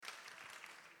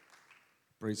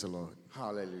Praise the Lord.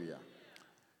 Hallelujah.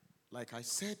 Like I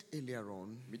said earlier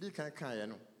on,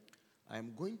 I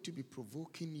am going to be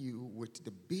provoking you with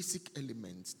the basic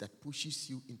elements that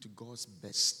pushes you into God's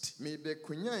best.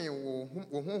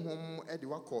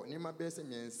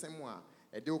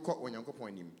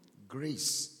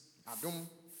 Grace,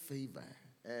 favor.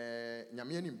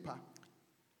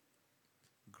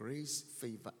 Grace,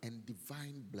 favor, and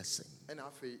divine blessing.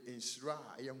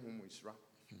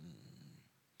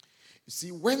 You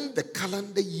see, when the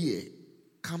calendar year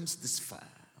comes this far,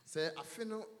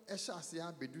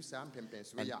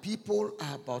 and people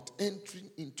are about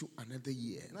entering into another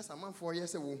year,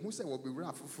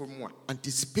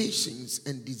 anticipations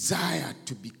and desire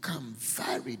to become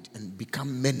varied and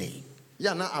become many.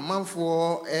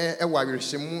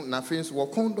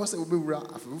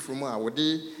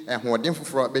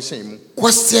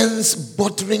 Questions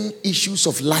bordering issues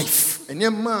of life.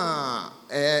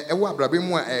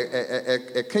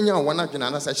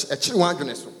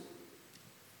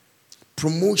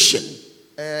 Promotion,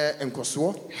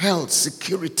 health,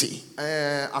 security,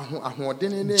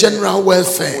 general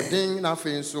welfare,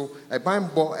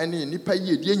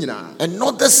 and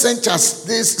others such as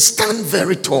this stand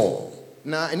very tall. Too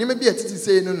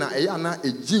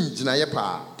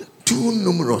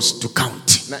numerous to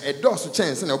count.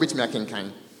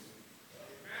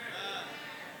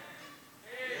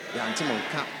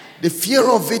 The fear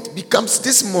of it becomes,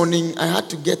 this morning I had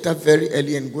to get up very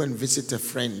early and go and visit a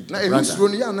friend.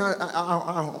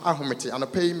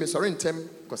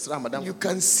 You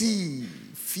can see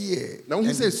fear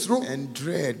and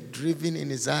dread driven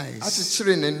in his eyes.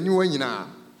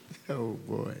 Oh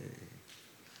boy.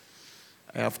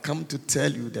 I have come to tell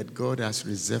you that God has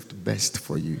reserved best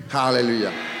for you.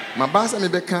 Hallelujah.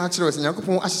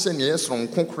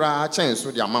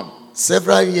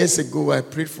 Several years ago, I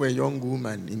prayed for a young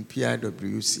woman in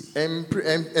PRWC.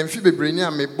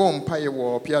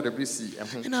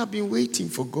 And I've been waiting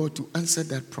for God to answer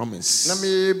that promise.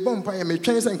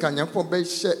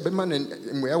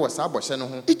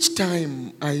 Each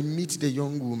time I meet the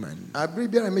young woman,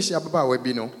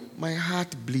 my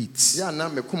heart bleeds.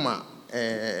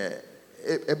 And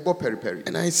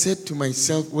I said to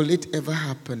myself, will it ever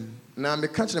happen?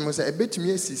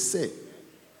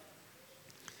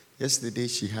 Yesterday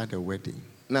she had a wedding.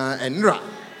 And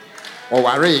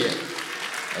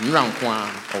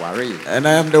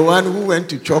I am the one who went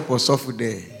to chop Osofu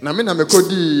there.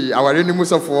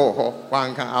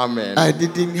 I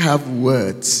didn't have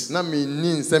words.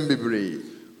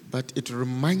 But it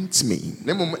reminds me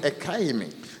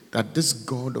that this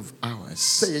God of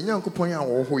ours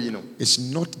is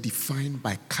not defined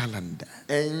by calendar.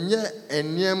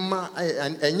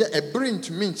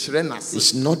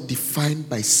 It's not defined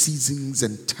by seasons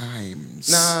and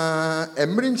times.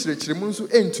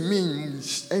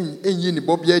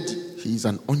 He is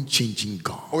an unchanging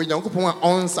God.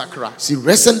 See,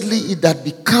 recently it had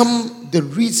become the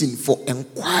reason for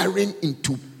inquiring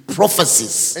into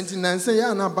prophecies.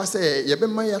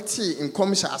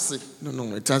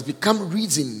 No, it has become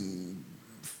reason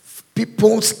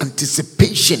people's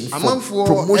anticipation for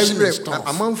promotion and stuff.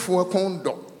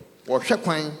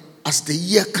 As the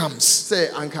year comes,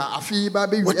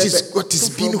 what is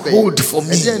being hold for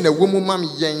me?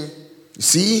 You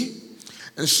see?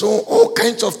 And so all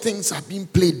kinds of things have been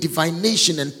played,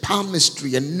 divination and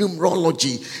palmistry and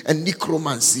numerology and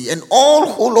necromancy, and all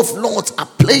whole of lords are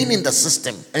playing in the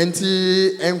system. You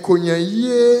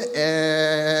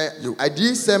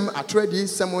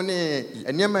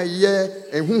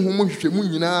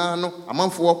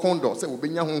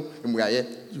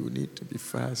need to be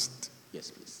fast.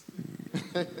 Yes, please.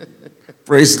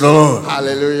 Praise the Lord.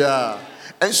 Hallelujah.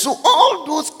 And so all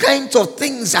those kinds of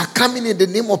things are coming in the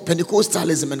name of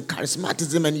Pentecostalism and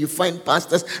charismatism, and you find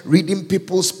pastors reading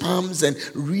people's palms and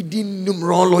reading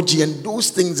numerology and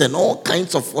those things and all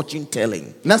kinds of fortune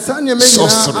telling.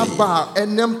 Sorcery.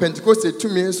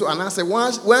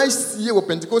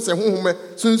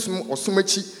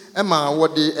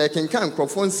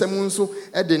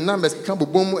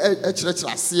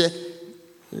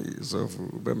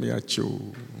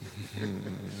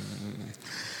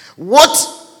 What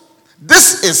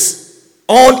this is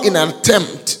all in an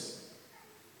attempt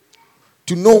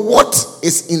to know what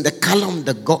is in the column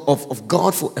of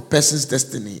God for a person's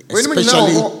destiny, especially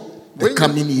the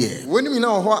coming year.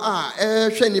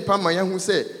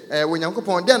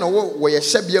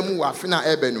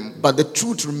 But the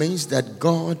truth remains that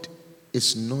God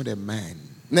is not a man.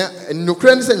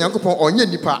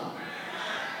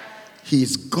 He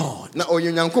is God.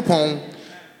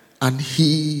 And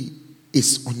he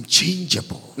is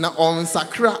unchangeable.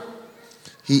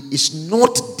 He is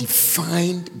not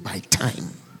defined by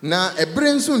time. Yesterday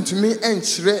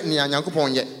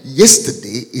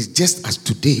is just as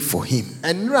today for him.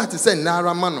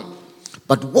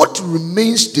 But what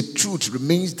remains the truth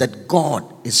remains that God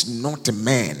is not a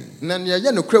man. Though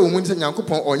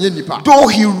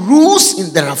he rules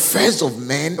in the affairs of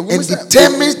men and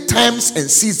determines times and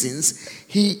seasons,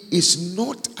 he is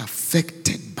not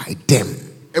affected by them.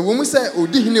 Are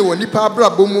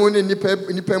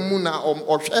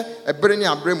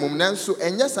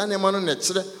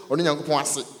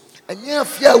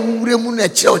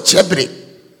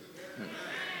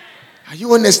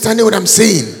you understanding what I'm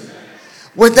saying?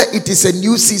 Whether it is a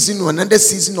new season or another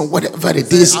season or whatever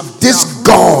it is, this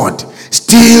God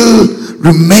still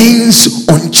remains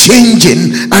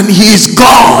unchanging, and he is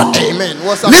God. Amen.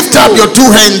 Lift up your two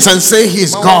hands and say he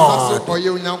is God.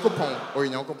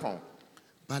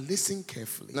 But listen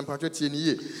carefully.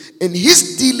 In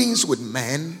his dealings with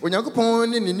man,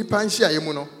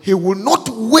 he will not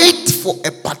wait for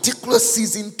a particular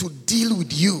season to deal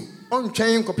with you.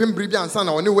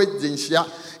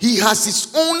 He has his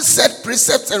own set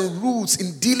precepts and rules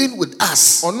in dealing with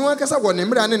us. Remember,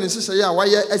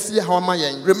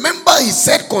 he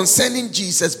said concerning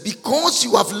Jesus, because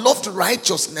you have loved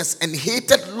righteousness and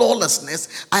hated lawlessness,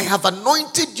 I have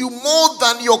anointed you more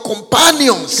than your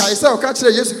companions. In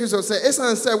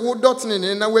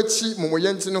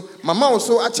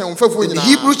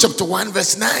Hebrews chapter 1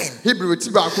 verse 9.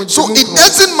 So it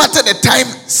doesn't matter the time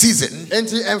season.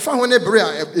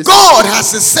 God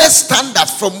has a set standard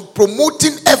from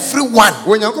promoting everyone.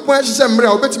 Today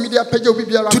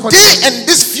and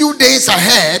these few days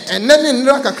ahead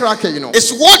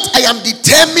is what I am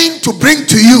determined to bring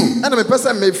to you.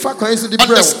 Understanding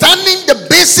the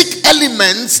basic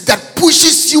elements that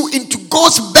pushes you into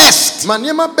God's best. It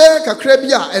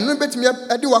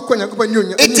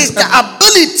is the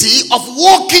ability of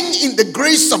walking in the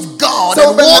grace of God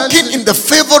and walking in the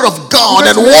favor of God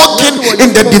and walking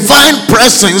in the divine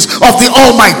presence of the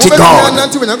Almighty God.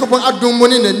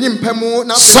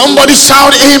 Somebody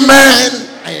shout amen.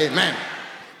 Amen.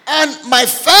 And my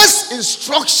first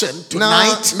instruction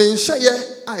tonight,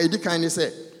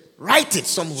 write it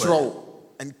somewhere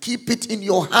and keep it in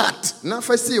your heart.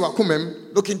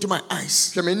 Look into my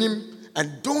eyes.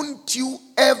 And don't you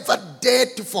ever dare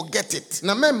to forget it.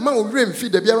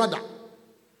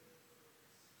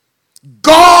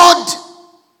 God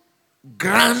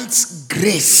grants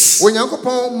grace.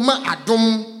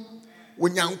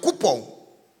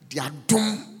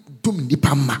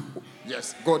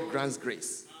 Yes, God grants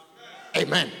grace.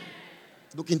 Amen.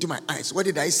 Look into my eyes. What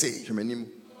did I say?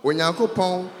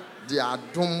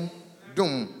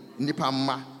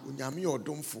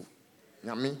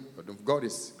 God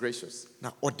is gracious.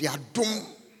 Now,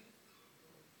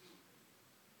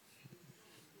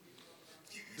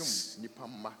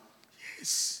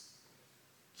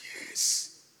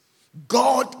 yes.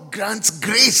 God grants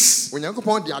grace,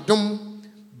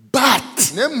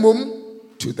 but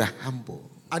to the humble.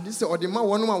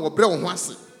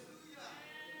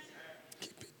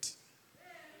 Keep it.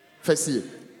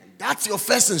 That's your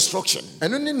first instruction. I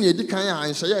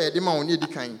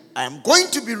am going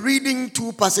to be reading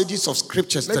two passages of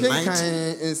scriptures tonight.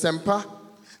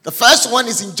 The first one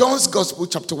is in John's Gospel,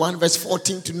 chapter 1, verse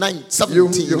 14 to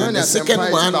 17. And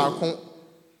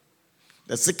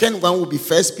the second one will be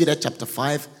 1 Peter chapter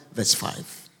 5, verse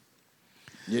 5.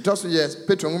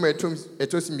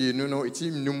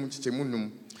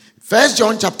 First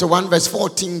John chapter 1, verse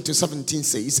 14 to 17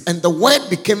 says, and the word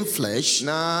became flesh.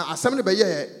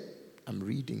 I'm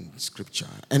reading scripture.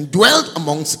 And dwelt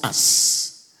amongst us.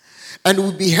 And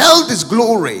we beheld his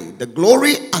glory, the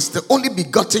glory as the only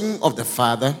begotten of the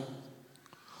Father,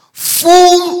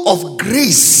 full of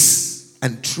grace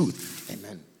and truth.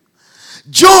 Amen.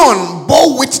 John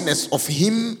bore witness of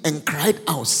him and cried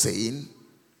out, saying,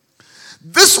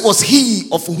 this was he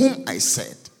of whom I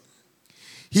said,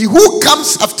 he who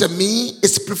comes after me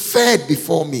is preferred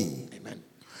before me. Amen.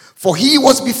 For he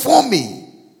was before me.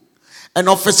 And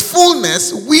of his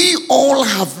fullness, we all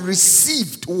have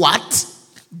received what?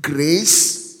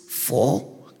 Grace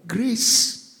for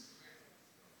grace.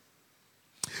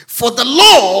 For the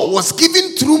law was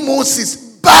given through Moses,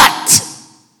 but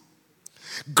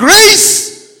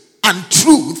grace and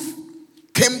truth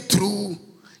came through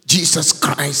Jesus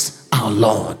Christ our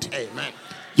Lord. Amen.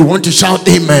 You want to shout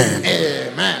amen?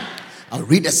 Amen. I'll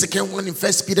read the second one in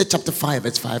 1 Peter chapter 5,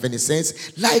 verse 5, and it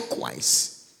says,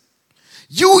 likewise,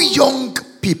 you young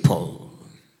people,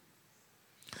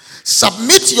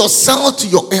 submit yourself to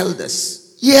your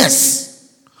elders.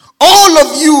 Yes, all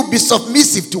of you be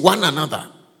submissive to one another,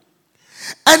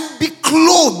 and be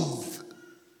clothed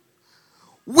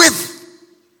with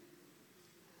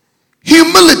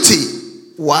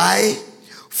humility. Why?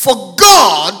 For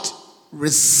God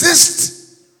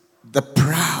resists the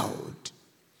proud,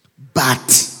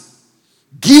 but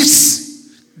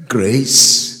gives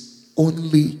grace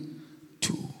only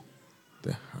to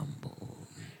the humble.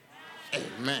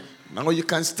 Amen. Now you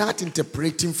can start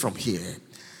interpreting from here.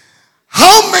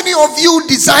 How many of you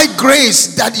desire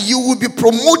grace that you will be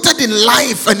promoted in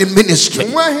life and in ministry?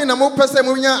 That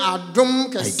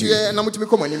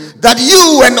you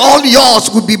and all yours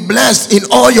will be blessed in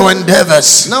all your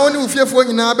endeavors.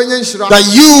 That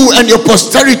you and your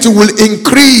posterity will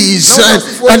increase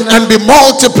and be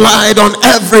multiplied on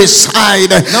every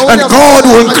side. And God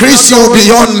will increase you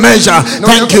beyond measure.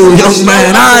 Thank you, young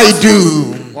man. I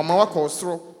do.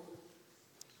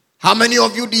 How many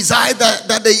of you desire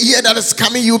that the year that is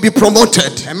coming you will be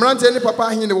promoted and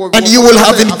you will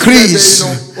have increase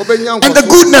and the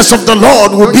goodness of the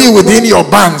Lord will be within your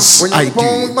bands? I do.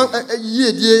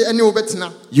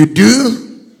 You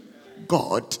do?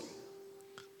 God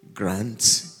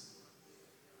grants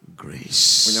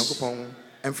grace.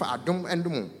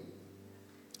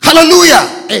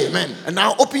 Hallelujah. Amen. And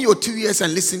now open your 2 ears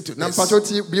and listen to this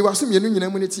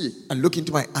and look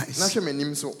into my eyes.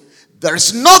 There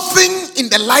is nothing in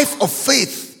the life of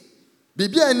faith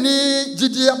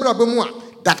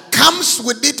that comes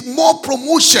with it more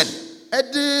promotion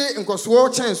and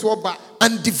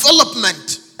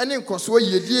development and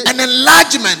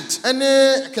enlargement and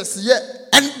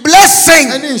blessing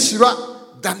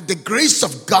than the grace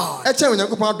of God,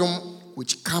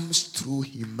 which comes through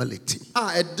humility.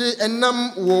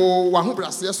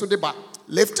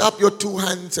 Lift up your 2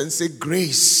 hands and say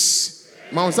grace.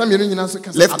 Lift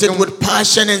it with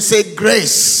passion and say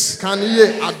grace.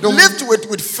 Lift it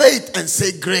with faith and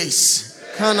say grace.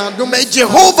 May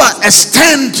Jehovah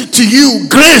extend to you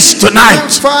grace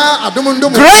tonight.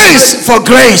 Grace for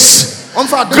grace.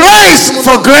 Grace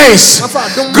for grace.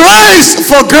 Grace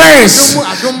for grace.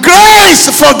 Grace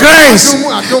for grace.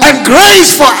 And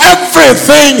grace for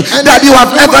everything that you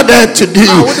have ever dared to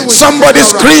do. Somebody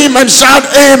scream and shout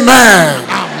amen.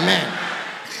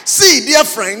 See, dear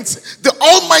friends, the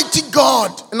Almighty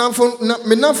God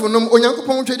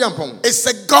is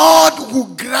a God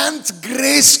who grants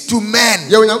grace to men.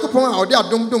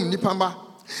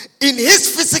 In his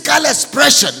physical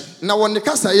expression,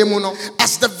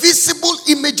 as the visible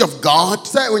image of God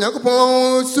and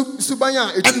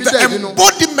the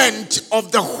embodiment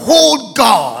of the whole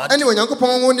God,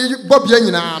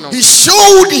 he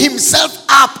showed himself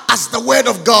up as the Word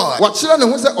of God. And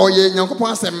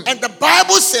the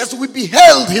Bible says we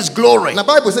beheld his glory. And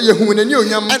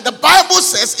the Bible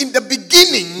says in the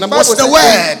beginning was the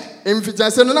Word. And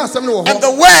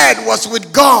the Word was with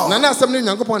God. And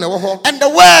the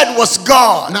Word was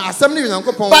God.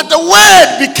 But the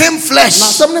Word became flesh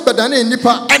and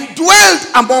dwelt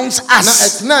amongst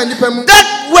us. That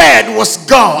Word was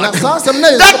God.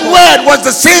 That Word was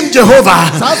the same Jehovah.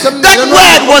 That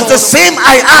Word was the same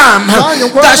I am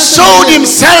that showed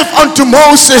himself unto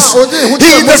Moses.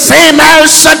 He is the same El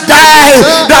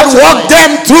Shaddai that walked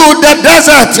them through the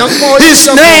desert. His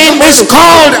name is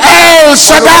called El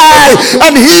Shaddai.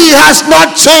 And he has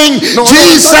not changed.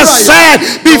 Jesus said,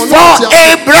 before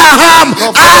Abraham,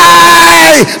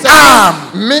 I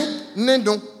am.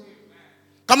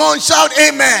 Come on, shout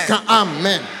amen.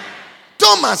 Amen.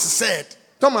 Thomas said,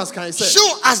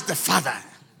 show us the Father,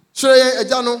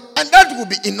 and that will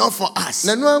be enough for us.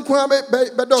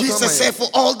 Jesus said, for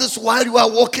all this while you are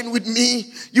walking with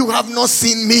me, you have not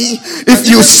seen me. If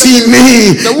you see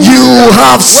me, you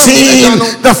have seen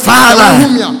the Father.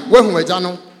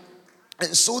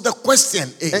 And so the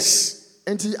question is,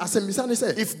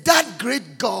 if that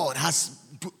great God has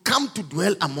come to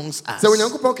dwell amongst us,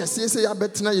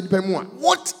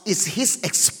 what is his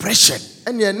expression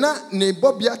in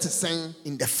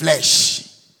the flesh?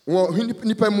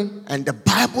 And the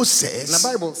Bible says,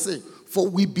 for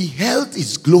we beheld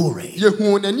his glory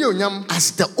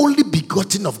as the only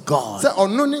begotten of God.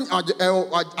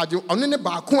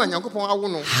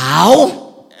 How?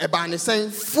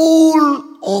 Full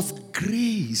of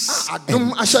grace and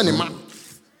truth.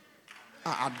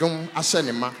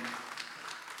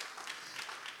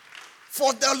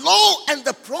 For the law and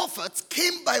the prophets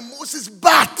came by Moses,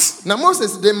 but grace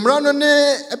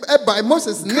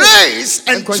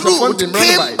and truth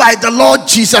came by the Lord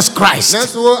Jesus Christ. And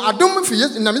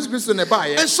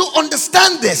so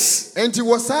understand this.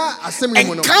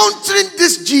 Encountering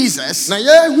this Jesus,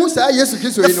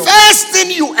 the first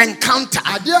thing you encounter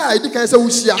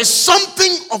is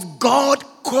something of God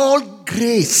called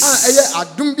grace.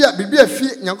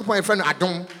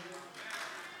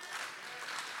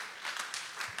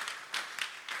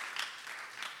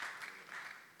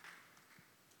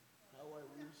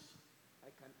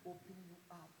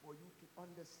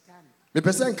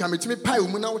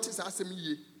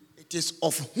 It is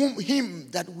of him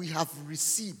that we have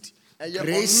received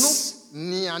grace.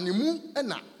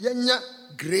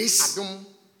 Grace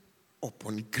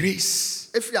upon grace.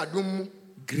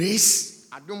 Grace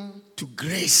to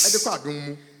grace.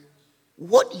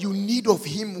 What you need of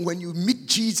him when you meet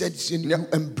Jesus and you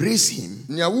embrace him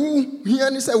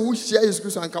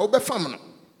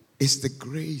is the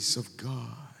grace of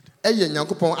God.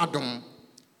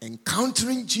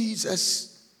 Encountering Jesus,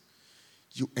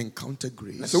 you encounter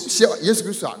grace.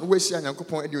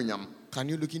 Can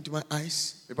you look into my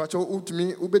eyes? Can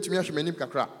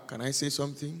I say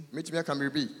something?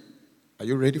 Are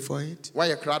you ready for it?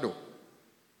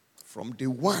 From day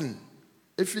one,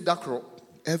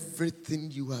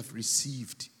 everything you have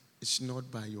received is not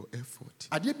by your effort.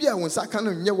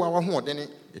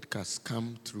 It has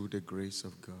come through the grace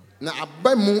of God.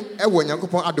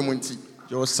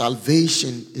 Your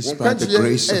salvation is by the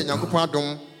grace of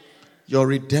God. Your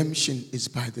redemption is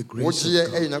by the grace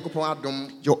of God.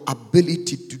 Your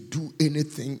ability to do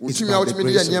anything is by the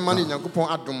grace of God.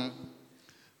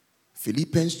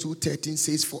 Philippians 2:13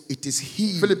 says, for it is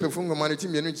he who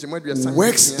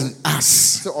works in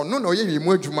us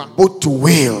both to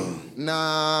will and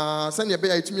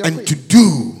to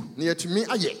do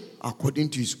according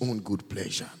to his own good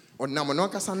pleasure.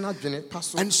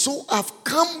 And so I've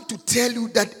come to tell you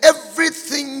that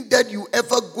everything that you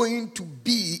ever going to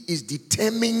be is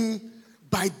determined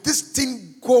by this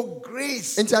thing called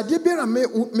grace.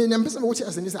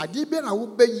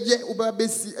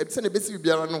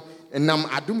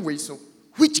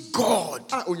 Which God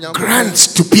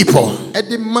grants to people.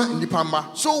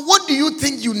 So what do you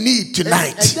think you need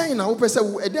tonight?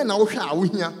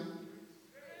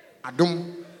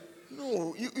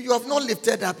 No, you have not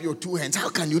lifted up your two hands. How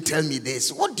can you tell me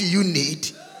this? What do you need?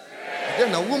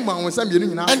 And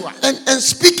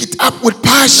speak it up with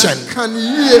passion.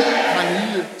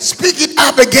 Speak it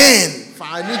up again.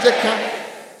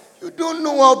 You don't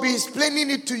know, I'll be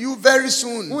explaining it to you very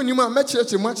soon. Very,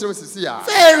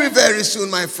 very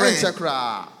soon, my friend.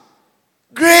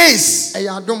 Grace.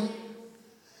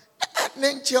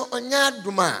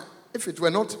 If it were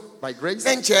not by grace,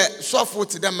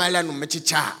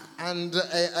 and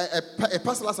a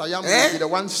pastor as I am will be the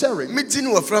one sharing.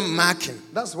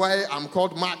 That's why I'm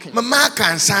called marking.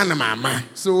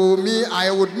 So me, I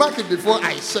would mark it before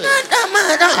I share.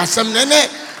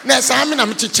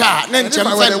 And if I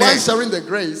were the one sharing the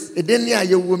grace,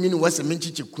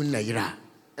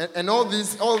 and all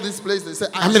these places, they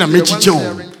say, I'm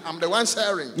the one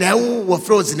sharing.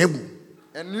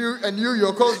 And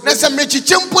you're called. So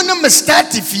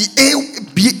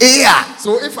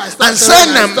if I start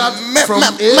from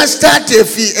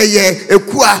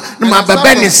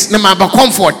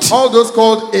all those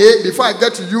called A, before I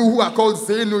get to you who are called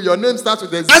Zenu, your name starts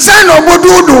with a Z. By the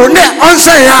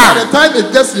time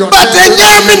it gets your but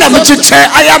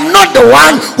I am not the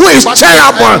one who is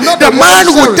terrible. The man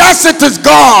who does it is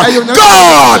God.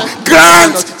 God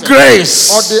grants grace.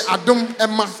 Or the Adum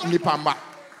Emma Nipamba.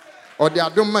 Or the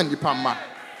Adum Man Nipamba.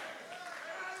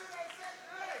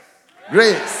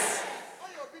 Grace.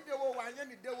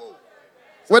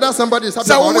 Whether somebody is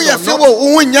happy about it or not,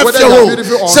 whether you're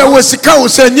beautiful or not,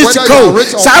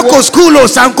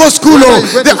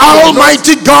 the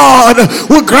Almighty God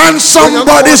will grant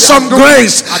somebody some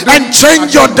grace and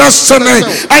change your destiny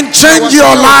and change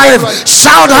your life.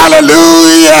 Shout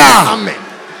hallelujah. Amen.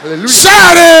 Hallelujah.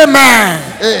 Shout amen.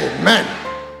 Amen.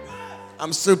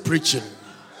 I'm still preaching.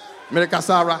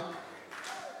 Sarah.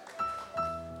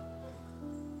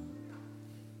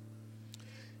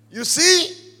 You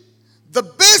see, the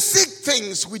basic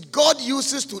things which God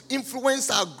uses to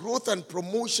influence our growth and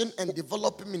promotion and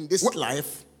development in this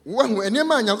life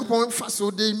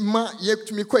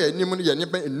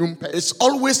is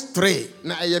always three.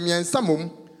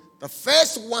 The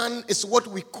first one is what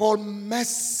we call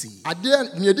mercy.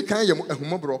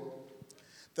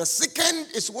 The second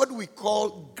is what we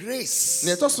call grace.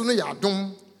 And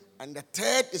the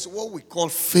third is what we call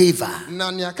favor.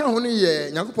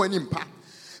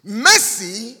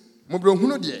 Mercy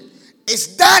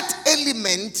is that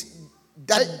element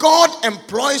that God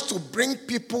employs to bring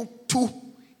people to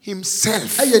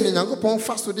himself.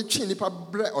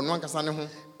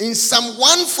 In Psalm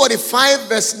 145,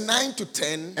 verse 9 to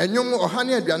 10,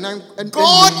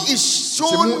 God is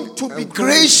shown to be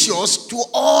gracious to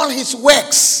all his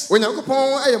works. Or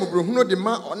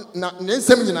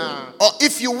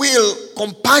if you will,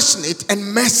 compassionate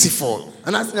and merciful.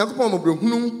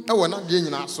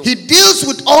 He deals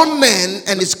with all men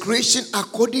and his creation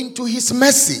according to his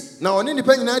mercy. And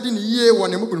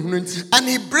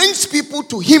he brings people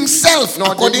to himself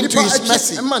according to his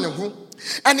mercy.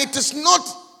 And it is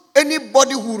not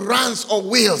anybody who runs or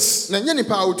wills. It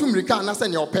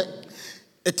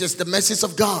is the mercies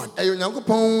of God.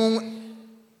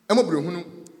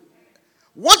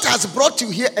 What has brought you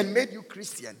here and made you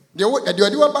Christian?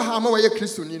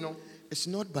 It's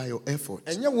not by your effort.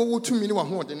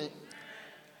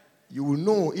 You will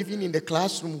know even in the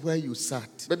classroom where you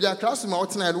sat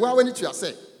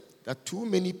that too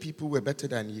many people were better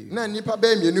than you.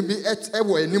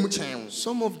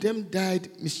 Some of them died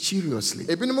mysteriously.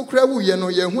 But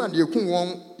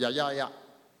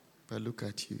look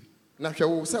at you.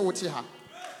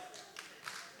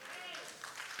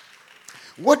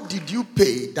 What did you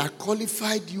pay that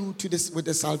qualified you to this with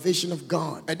the salvation of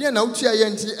God? What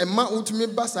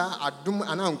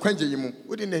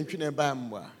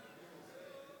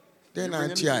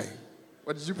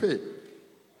did you pay?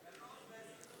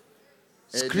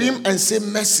 Scream and say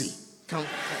mercy.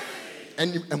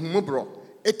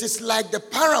 It is like the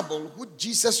parable which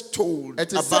Jesus told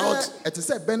about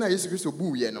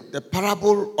the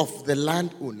parable of the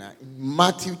landowner in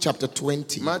Matthew chapter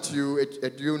 20.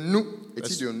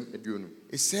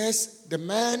 It says the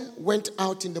man went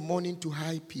out in the morning to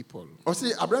hire people.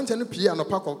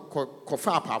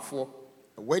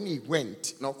 When he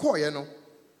went,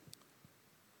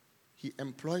 he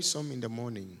employed some in the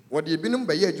morning. And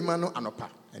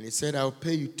he said, I'll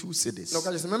pay you 2 cedis.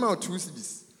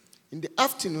 In the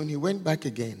afternoon, he went back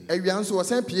again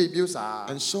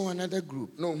and saw another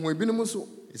group.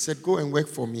 He said, go and work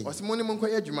for me.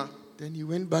 Then he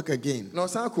went back again. In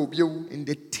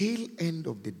the tail end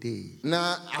of the day,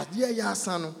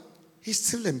 he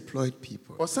still employed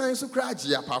people.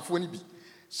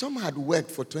 Some had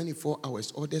worked for 24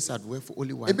 hours, others had worked for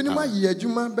only 1 hour.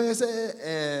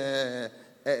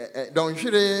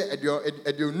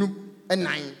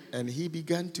 And he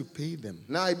began to pay them.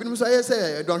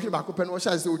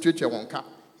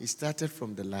 He started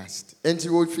from the last. And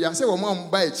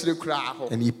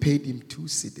he paid him 2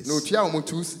 cedis.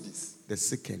 The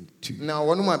second 2.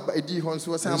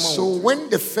 And so when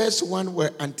the first one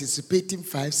were anticipating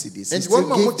 5 cedis, he still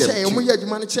gave them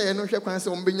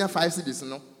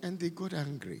 2. And they got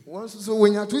angry.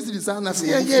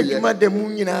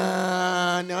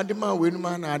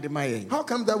 How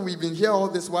come that we've been here all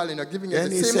this while and you're giving us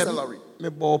the same salary?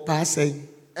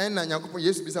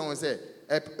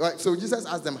 So Jesus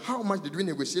asked them, how much did we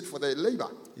negotiate for the labor?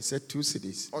 He said 2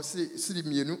 cedis.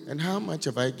 And how much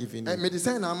have I given you?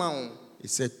 He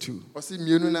said 2.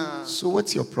 So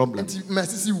what's your problem?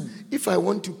 If I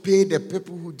want to pay the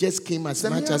people who just came as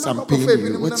much as I'm paying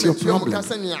you, what's your problem?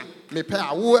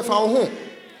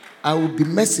 I will be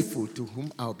merciful to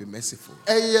whom I will be merciful.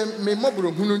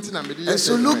 And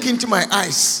so look into my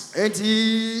eyes.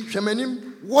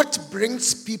 What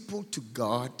brings people to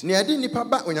God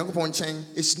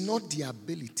is not their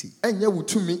ability.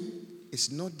 It's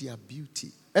not their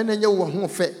beauty.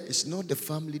 It's not the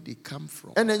family they come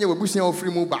from.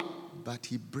 But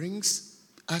he brings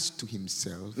us to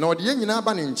himself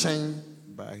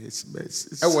by his mercies.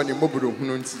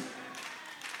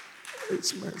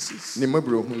 His mercies.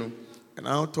 And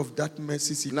out of that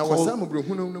mercy,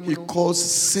 he calls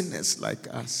sinners like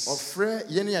us.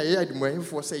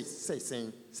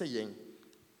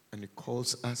 And he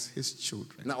calls us his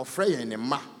children.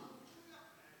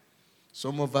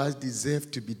 Some of us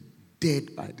deserve to be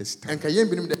dead by this time.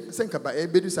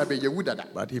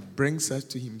 But he brings us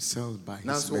to himself by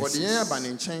his mercy.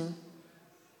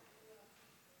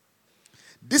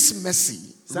 This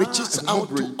mercy reaches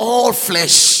out to all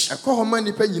flesh.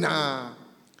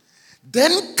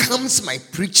 Then comes my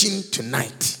preaching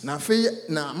tonight.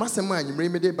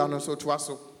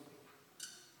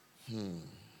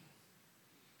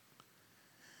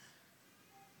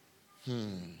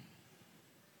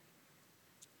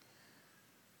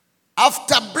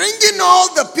 After bringing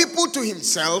all the people to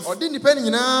himself,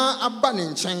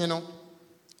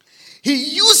 he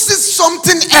uses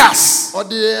something else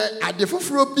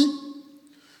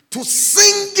to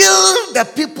single the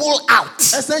people out.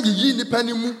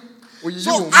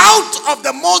 So out of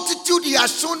the multitude he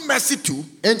has shown mercy to, he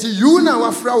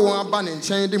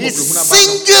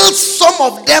singles some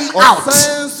of them out.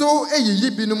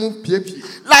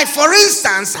 Like for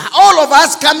instance, all of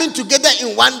us coming together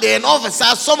in one day, and all of a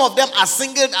sudden some of them are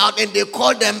singled out and they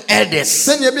call them elders.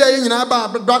 That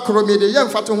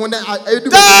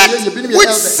which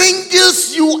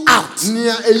singles you out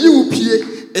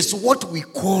is what we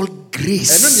call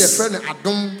grace.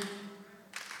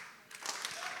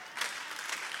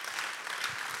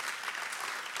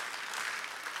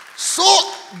 So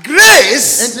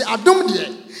grace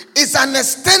is an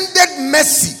extended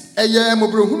mercy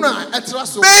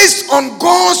based on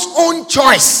God's own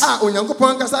choice, out of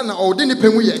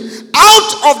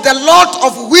the lot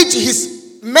of which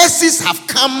his mercies have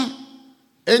come.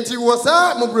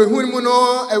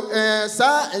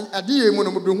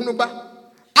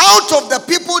 Out of the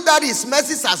people that his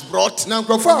mercies has brought,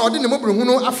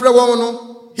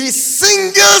 he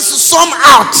singles some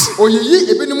out.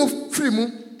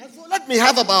 Let me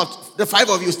have about the 5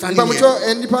 of you standing here.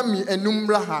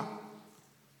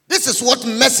 This is what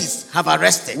mercies have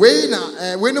arrested. And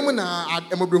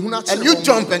you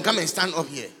jump and come and stand up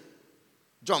here.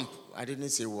 Jump. I didn't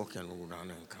say walk and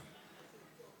run and come.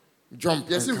 Jump.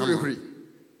 Yes, and come.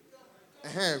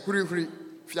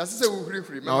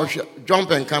 Now,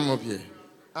 jump and come up here.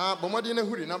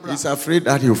 He's afraid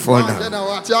that you fall down.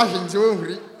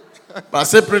 But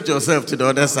separate yourself to the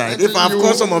other side. If I've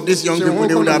called some of these young people,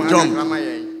 they would have jumped.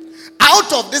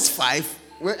 Out of these 5,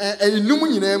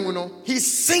 he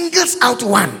singles out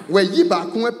one.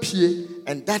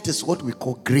 And that is what we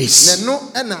call grace.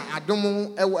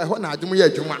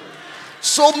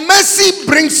 So mercy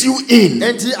brings you in,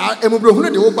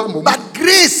 but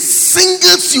grace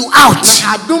singles you out.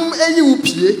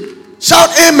 Shout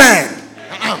amen.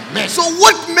 So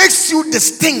what makes you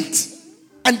distinct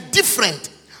and different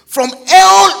from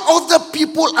all other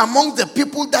people among the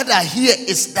people that are here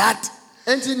is that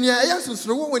the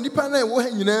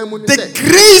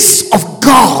grace of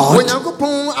God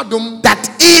that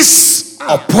is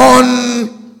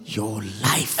upon your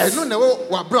life.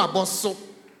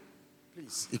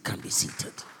 Please, you can be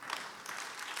seated.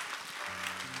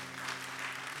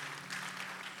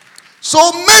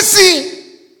 So mercy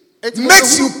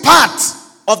makes you part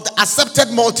of the accepted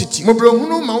multitude.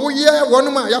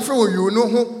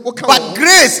 But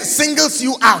grace singles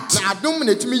you out.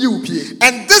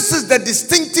 And this is the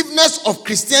distinctiveness of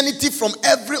Christianity from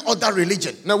every other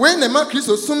religion. If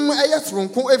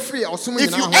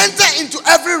you enter into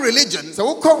every religion,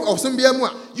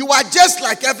 you are just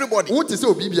like everybody.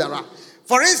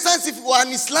 For instance, if you are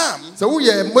in Islam,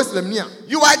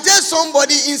 you are just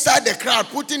somebody inside the crowd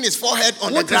putting his forehead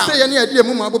on the ground.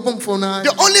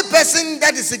 The only person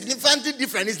that is significantly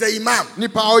different is the imam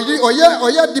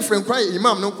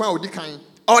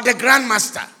or the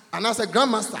grandmaster.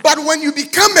 But when you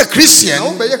become a Christian,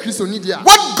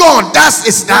 what God does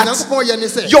is that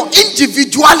your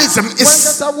individualism is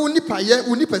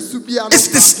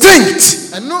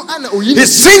distinct. He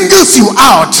singles you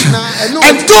out.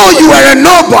 And though you are a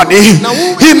nobody,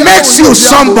 he makes you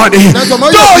somebody.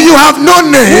 Though you have no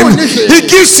name, he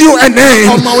gives you a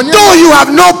name. Though you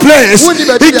have no place,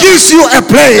 he gives you a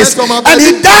place. And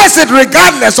he does it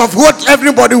regardless of what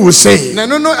everybody will say.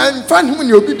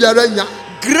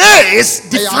 Grace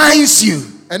defines you.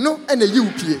 And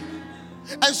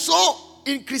so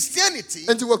in Christianity,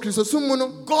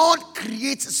 God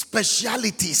creates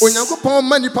specialities. And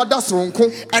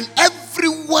every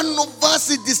one of us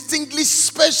is distinctly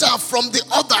special from the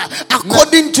other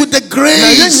according to the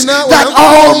grace that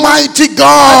Almighty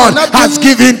God has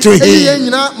given to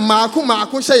him.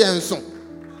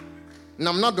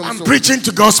 I'm preaching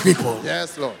to God's people.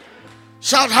 Yes, Lord.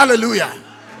 Shout hallelujah.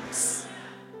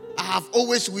 I have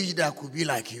always wished that I could be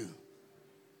like you.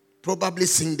 Probably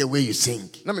sing the way you sing.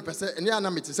 But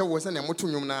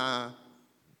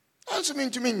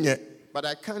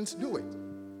I can't do it.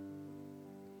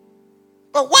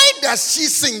 But why does she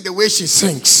sing the way she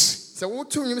sings?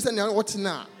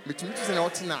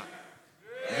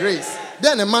 Grace.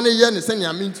 Then a man here and send you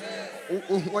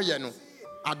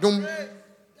Adum.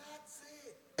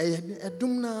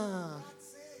 Adum.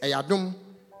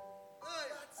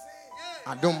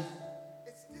 Adum.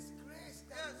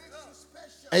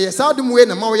 And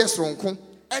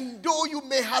though you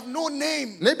may have no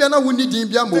name,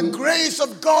 the grace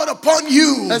of God upon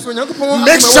you makes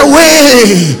a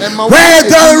way where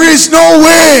there is no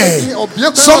way.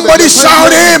 Somebody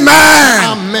shout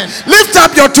amen. Lift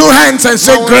up your 2 hands and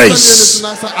say grace.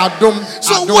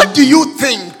 So what do you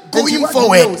think going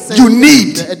forward you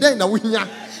need? I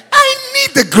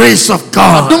need the grace of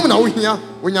God. I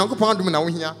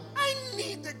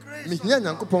Mihia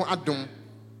Nyankopɔn adom.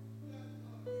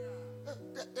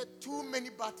 Too many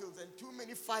battles and too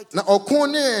many fights. Na ɔko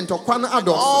ne ntɔkwa no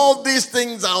adɔso. All these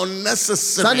things are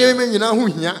unnecessary. Sane me nyina ho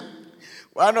hia.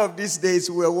 One of these days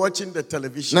we were watching the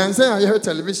television. Na nse I heard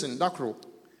television dakro.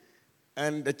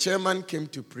 And the chairman came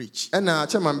to preach. Ɛna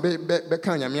chairman be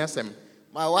ka nyame asɛm.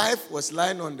 My wife was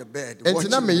lying on the bed.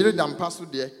 Entina me yire da mpa so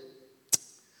de.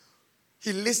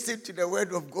 He listened to the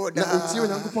word of God. Na oti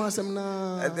Onyankopɔn asɛm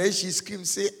na. And then she screamed,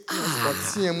 say,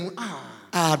 Ɔteam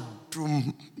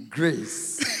Adum.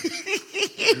 Grace.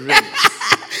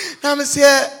 Now I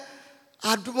say,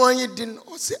 Adum you didn't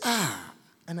say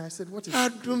And I said, what is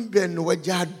Adum ben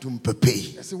waja adum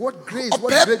pepe. I said, what grace?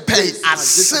 What great grace?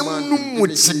 Asem no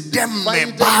muti dem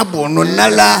me Bible no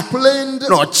nala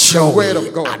no the word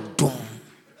of God. Adum.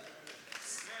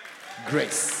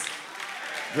 Grace.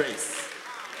 Grace.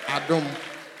 Adum.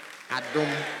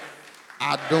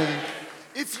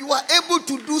 If you are able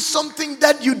to do something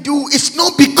that you do, it's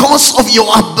not because of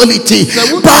your ability,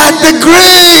 but the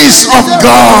grace of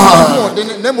God.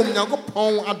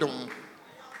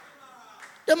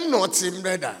 Them naughty,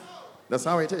 brother. That's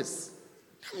how it is.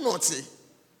 Them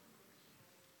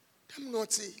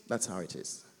naughty. That's how it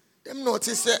is. Them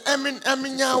naughty say, Amin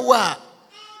yawa.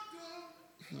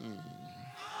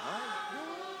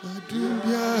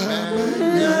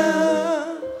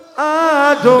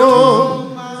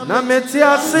 Adom na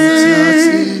metiasi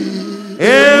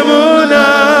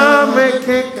emuna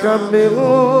meke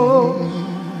kamero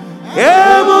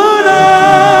emuna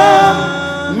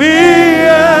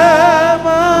miya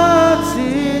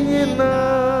matinina.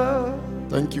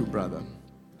 Thank you, brother.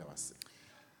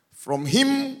 From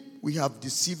him we have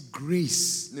received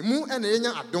grace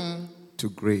to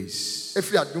grace.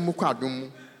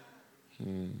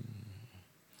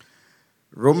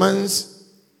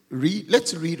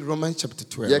 Let's read Romans chapter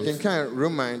 12.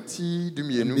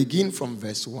 And begin from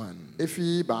verse 1.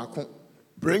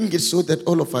 Bring it so that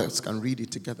all of us can read it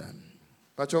together.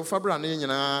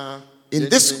 In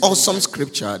this awesome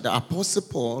scripture, the Apostle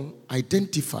Paul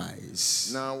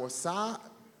identifies all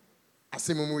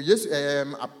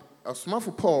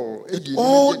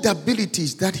the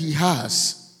abilities that he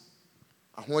has.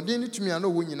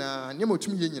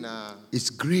 It's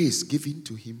grace given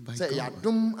to him by God.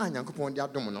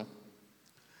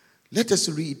 Let us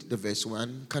read the verse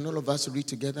 1. Can all of us read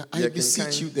together? I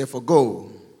beseech you, therefore,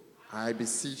 go. I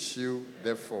beseech you,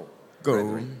 therefore, go,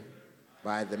 brethren,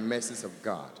 by the mercies of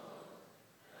God,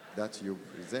 that you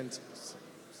present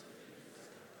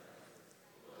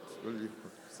fully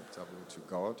acceptable to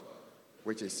God,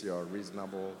 which is your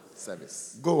reasonable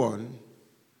service. Go on.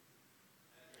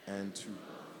 And to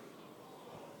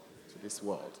this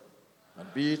world,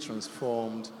 and be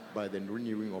transformed by the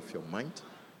renewing of your mind,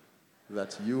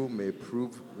 that you may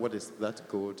prove what is that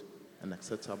good and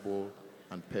acceptable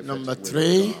and perfect Number will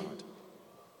 3. of God.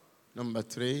 Number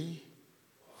 3.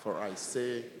 For I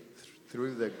say,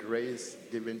 through the grace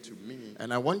given to me.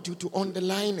 And I want you to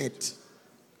underline it.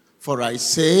 For I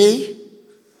say.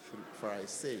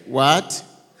 What?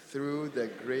 Through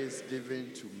the grace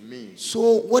given to me.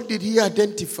 So what did he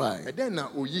identify?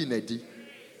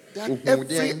 That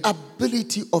every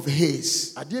ability of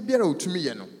his.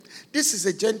 This is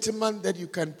a gentleman that you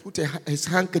can put his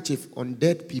handkerchief on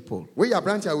dead people.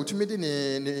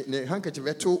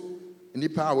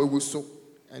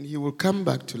 And he will come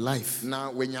back to life.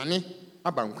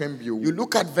 You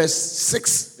look at verse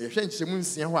 6.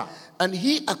 And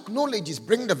he acknowledges.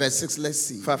 Bring the verse 6, let's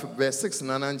see. Verse 6.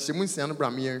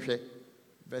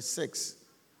 Verse 6.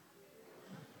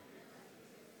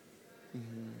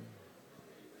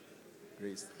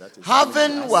 Grace, that is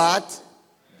having what?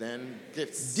 Then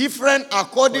gifts. Different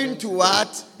according to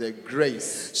what? The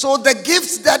grace. So the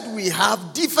gifts that we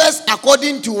have differs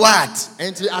according to what?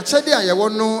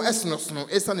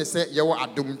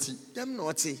 Them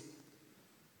naughty.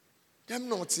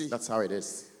 That's how it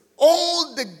is.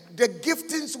 All the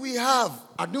giftings we have.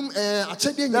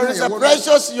 There is a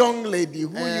precious young lady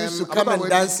who used to come and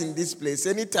dance in this place.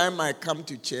 Anytime I come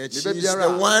to church, she's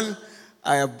the one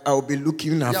I'll be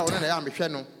looking after. If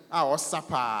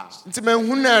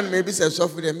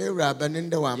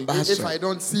I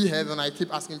don't see her, then I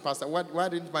keep asking Pastor, why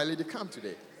didn't my lady come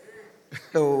today?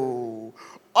 Oh.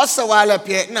 Yes, so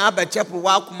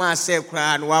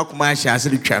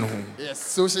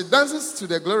she dances to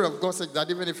the glory of God, such that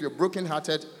even if you're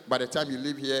broken-hearted, by the time you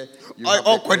leave here, you have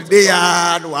haven't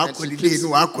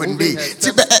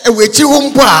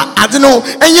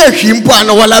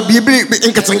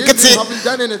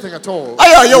done anything at all.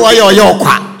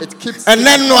 It keeps. And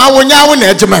then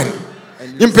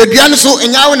Impedian so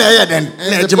in Yawan Eden,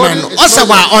 Edgeman,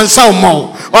 also on so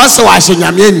more, also I say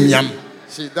Yam.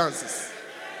 She dances.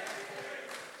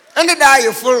 And the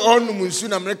day full on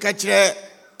Musun America chair.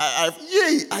 I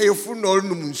full no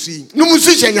Numusi.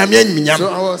 Numusi and Yamian. So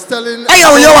I was telling why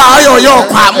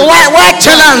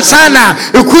Chelan Sana,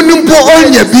 you couldn't put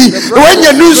on your be when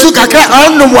you knew Suka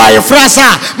on them why you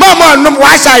frasa, Mama, no,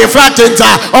 why are you flattened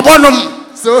upon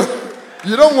them? So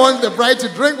you don't want the bride to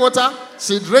drink water,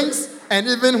 she drinks, and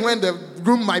even when the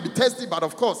groom might be thirsty, but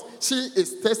of course, she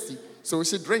is thirsty, so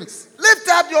she drinks. Lift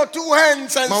up your two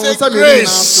hands and say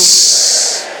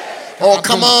grace. Oh,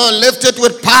 come on, lift it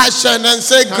with passion and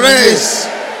say grace.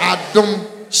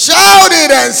 Shout it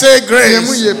and say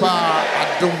grace.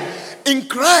 In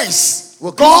Christ,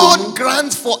 God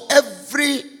grants for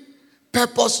every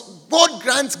purpose. God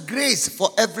grants grace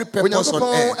for every purpose on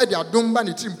earth.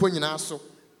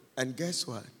 And guess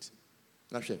what?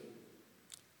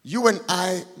 You and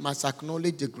I must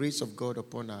acknowledge the grace of God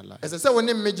upon our lives.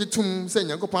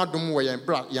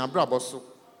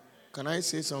 Can I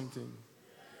say something?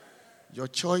 Your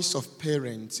choice of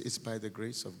parents is by the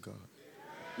grace of God.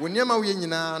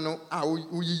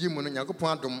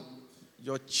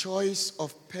 Your choice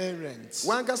of parents.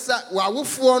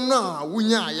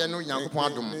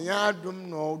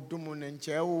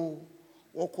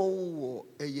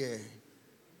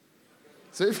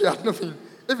 So if you have nothing,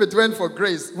 if it went for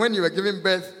grace, when you were giving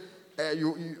birth,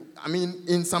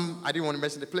 in some, I didn't want to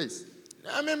mention the place.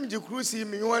 I remember the cruise, you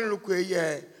want to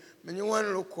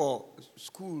look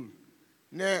school.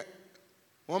 Ne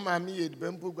one mommy had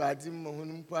been put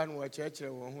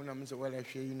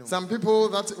some people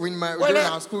that during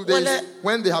our school days,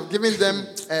 when they have given them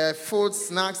food,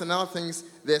 snacks, and other things,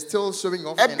 they're still showing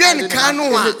off.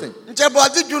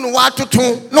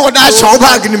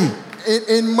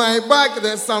 In my bag,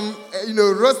 there's some,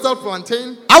 roasted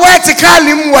plantain. They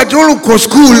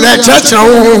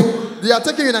are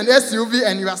taking you in an SUV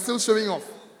and you are still showing off.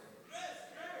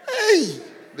 Hey!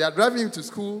 They are driving you to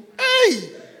school. Hey!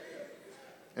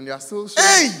 And you are still showing.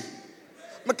 Hey!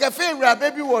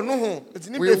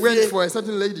 We went for a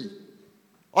certain lady.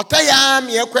 All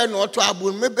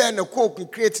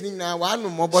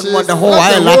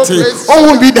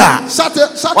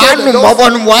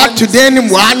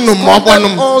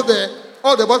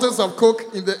the bottles of Coke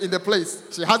in the place.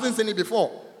 She hasn't seen it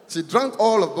before. She drank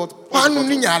all of bottles.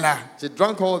 She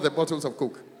drank all the bottles of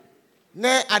Coke. And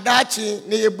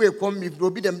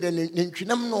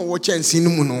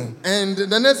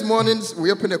the next morning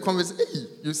we open a conversation. Hey,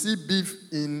 you see beef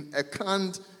in a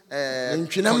canned and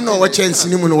the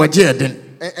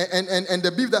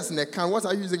beef that's in a can, what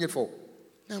are you using it for?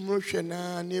 And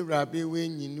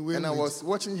I was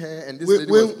watching her, and this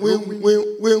lady was growing,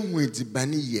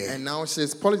 and now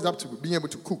she's polished up to being able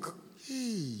to cook.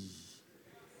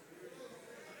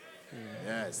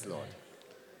 Yes, Lord.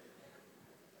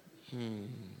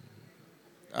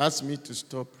 Ask me to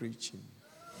stop preaching.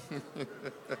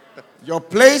 Your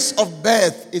place of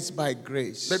birth is by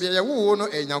grace.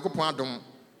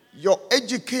 Your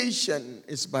education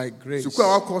is by grace.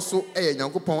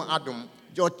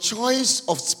 Your choice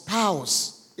of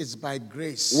spouse is by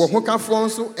grace. So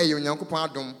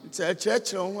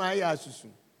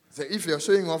if you're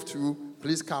showing off too,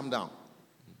 please calm down.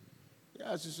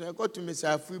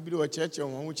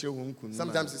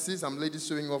 Sometimes you see some ladies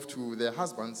showing off to their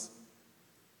husbands,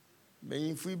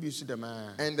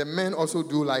 and the men also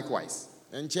do likewise.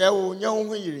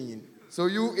 So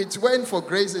it went for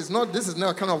grace. This is not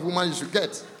the kind of woman you should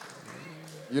get.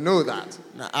 You know that.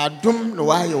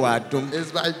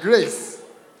 It's by grace.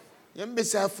 And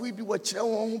some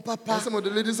of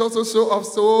the ladies also show off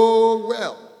so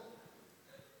well.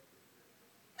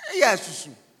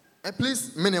 And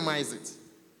please minimize it.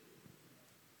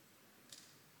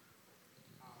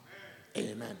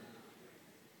 Amen.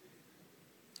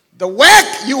 The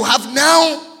work you have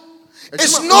now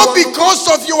is not because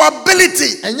of your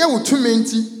ability.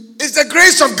 It's the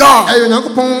grace of God.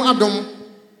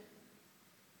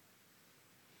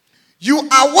 You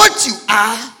are what you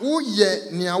are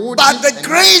by the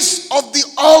grace of the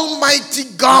Almighty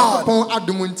God.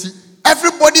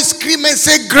 Everybody scream and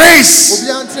say grace.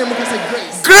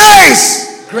 Grace.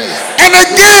 Grace. And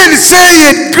again say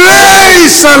it,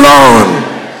 grace alone.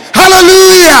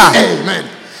 Hallelujah. Amen.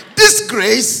 This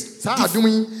grace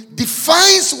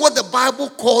defines what the Bible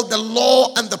called the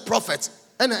law and the prophets.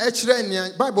 By Moses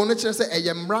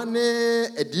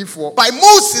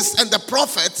and the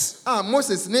prophets,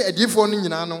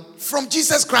 from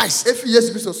Jesus Christ.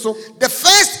 The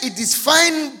first is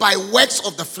defined by works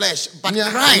of the flesh, but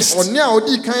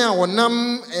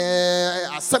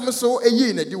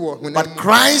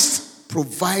Christ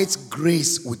provides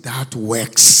grace without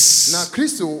works. Na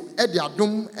Kristo edi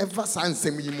adom eva sa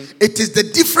nsem yi mu. It is the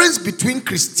difference between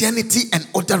Christianity and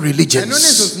other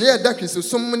religions. And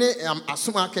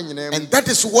that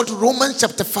is what Romans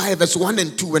chapter 5 verse 1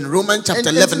 and 2 and Romans chapter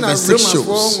 11 verse 6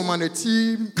 shows.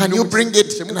 Can you bring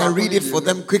it and I read it for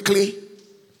them quickly?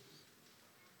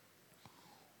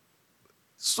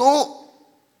 So,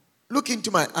 look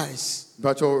into my eyes.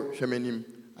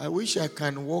 I wish I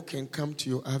can walk and come to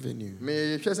your avenue.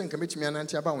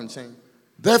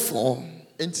 Therefore,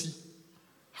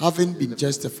 having been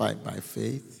justified by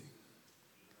faith,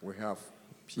 we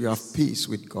have peace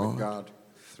with God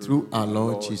through our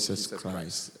Lord Jesus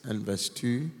Christ. And verse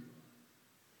 2.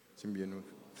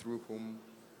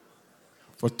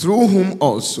 For through whom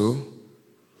also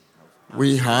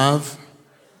we have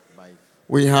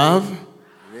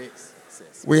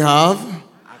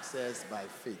access by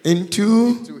faith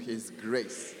into his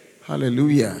grace.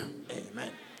 Hallelujah.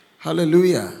 Amen.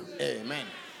 Hallelujah. Amen.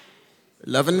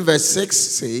 11 verse 6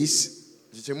 says,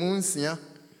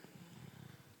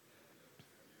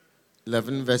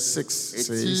 11 verse 6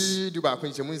 says,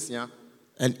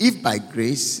 and if by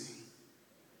grace,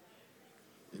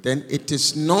 then it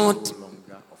is not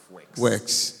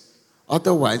works.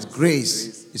 Otherwise,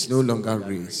 grace is no longer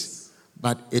grace,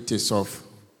 but it is of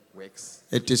works.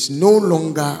 It is no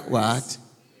longer what?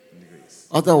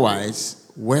 Otherwise,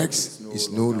 works is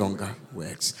no longer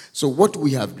works. So what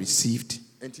we have received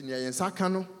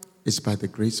is by the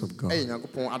grace of God.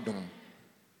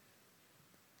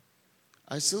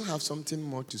 I still have something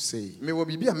more to say. Do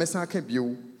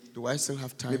I still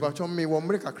have time?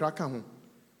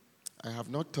 I have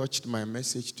not touched my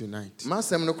message tonight.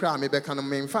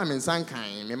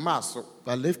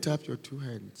 But lift up your two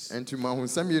hands.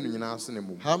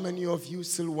 How many of you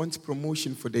still want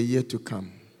promotion for the year to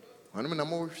come? And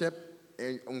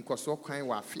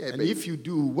if you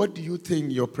do, what do you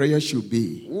think your prayer should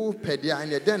be?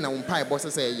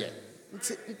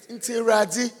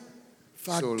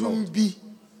 So,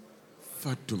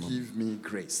 give me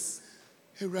grace.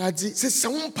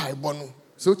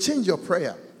 So change your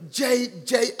prayer.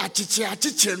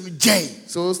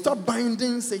 So stop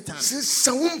binding Satan.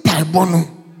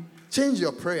 Change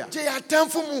your prayer.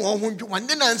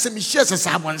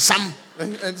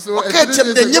 And so stop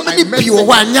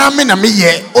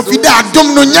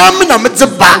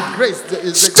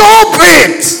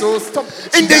it. So stop.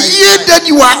 In the year that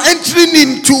you are entering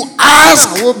into,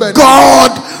 ask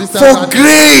God for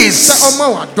grace.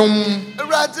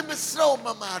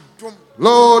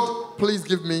 Lord, please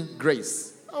give me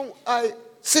grace. I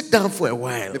sit down for a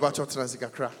while.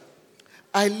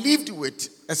 I lived with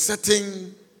a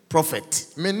certain prophet.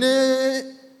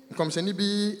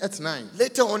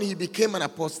 Later on, he became an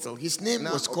apostle. His name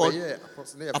was called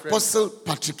Apostle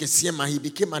Patrick Esiema. He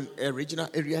became an regional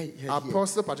area head.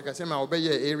 Apostle Patrick Esiema,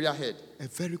 area head. A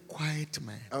very quiet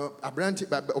man.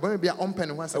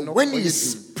 When he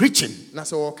is preaching,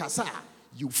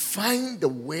 you find the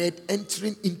word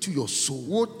entering into your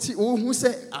soul.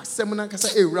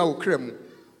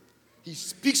 He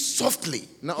speaks softly.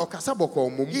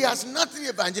 He has nothing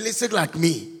evangelistic like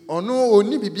me. Those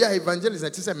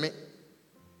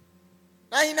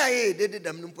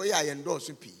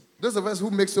of us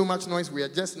who make so much noise, we are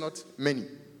just not many.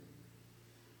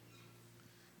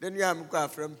 Then you have a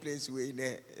friend place where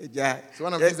so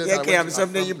one of these days I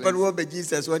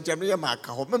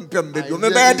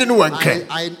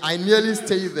nearly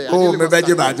stay there.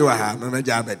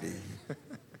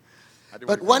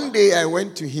 But one day I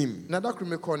went to him.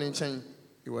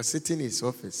 He was sitting in his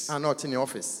office. Not in the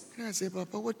office. And I said,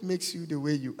 Papa, what makes you the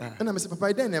way you are? And I said,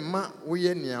 Papa,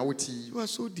 you are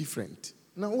so different.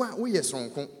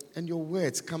 And your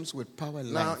words comes with power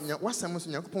and life. He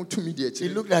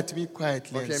looked at me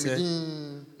quietly and said,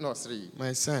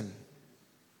 my son,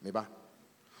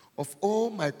 of all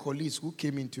my colleagues who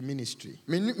came into ministry,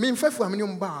 I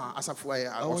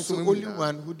was the only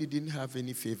one who didn't have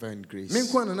any favor and grace.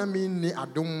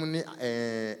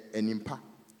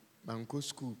 Banko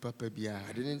school, Papa Bia.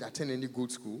 I didn't attend any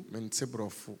good school.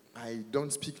 I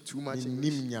don't speak too much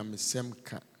English.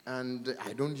 And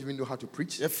I don't even know how to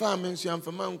preach. And when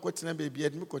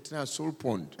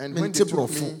they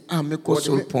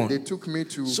took me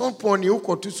to Soul Pond.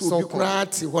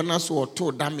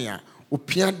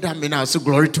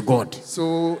 Glory to God.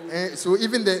 So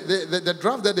even the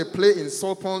draft that they play in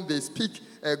Soul Pond, they speak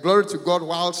glory to God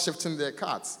while shifting their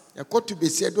cards. And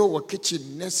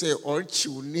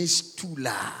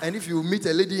if you meet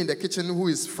a lady in the kitchen who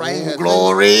is frying her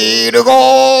glory to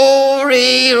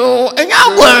glory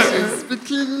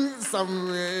speaking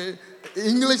some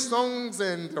English songs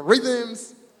and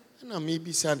rhythms.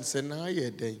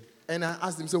 And I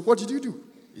asked him, so what did you do?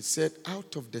 He said,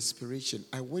 out of desperation,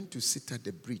 I went to sit at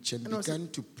the bridge and began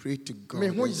to pray to God.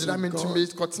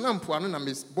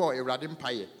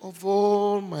 Of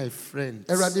all my friends,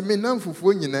 I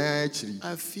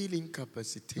feel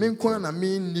incapacitated.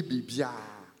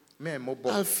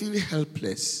 I feel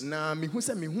helpless. I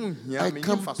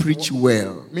can't preach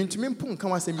well.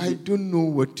 I don't know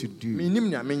what to do.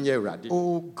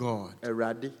 Oh God,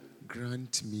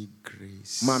 grant me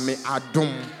grace.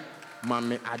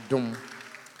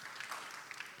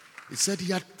 He said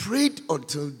he had prayed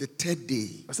until the third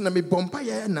day.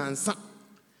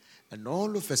 And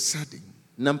all of a sudden,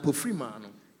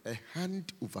 a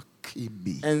hand overcame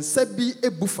me. And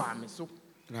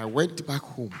I went back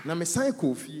home. I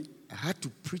had to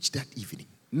preach that evening.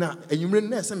 And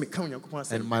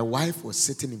my wife was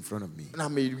sitting in front of me.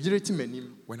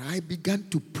 When I began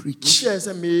to preach,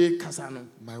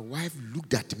 my wife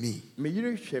looked at me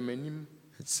and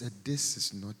said, this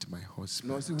is not my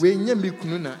husband.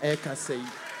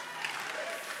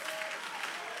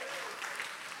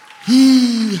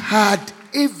 He had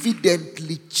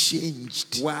evidently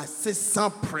changed.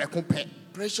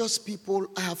 Precious people,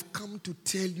 I have come to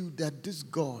tell you that this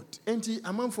God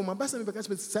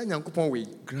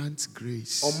grants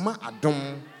grace.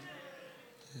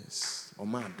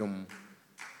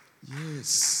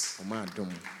 Yes.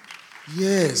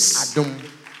 Yes.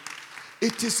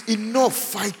 It is enough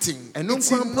fighting.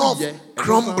 It's enough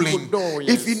grumbling.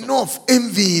 It's enough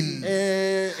envying.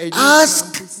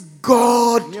 Ask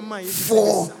God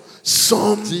for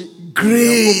some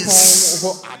grace.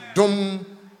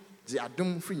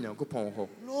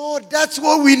 Lord, that's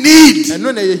what we need.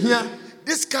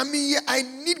 This coming year, I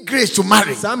need grace to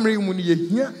marry. I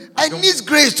need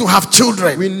grace to have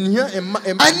children. I need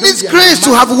grace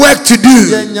to have work to do.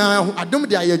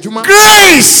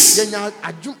 Grace!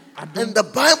 And the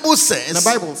Bible says,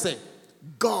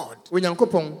 God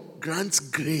grants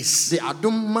grace to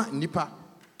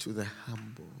the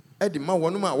humble.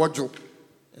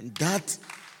 And that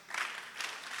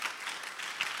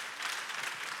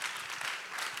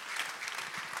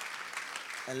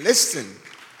and listen,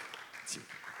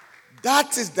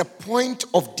 that is the point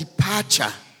of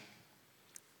departure.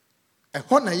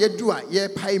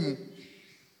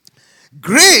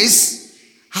 Grace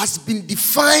has been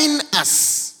defined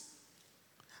as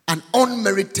an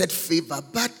unmerited favor,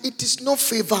 but it is no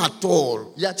favor at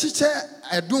all.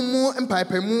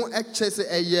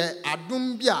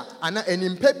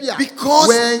 Because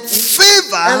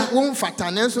favor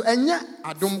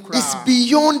is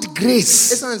beyond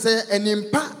grace. And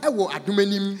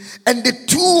the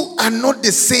two are not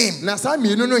the same.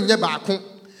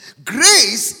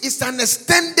 Grace is an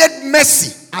extended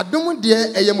mercy.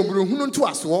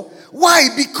 Why?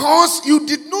 Because you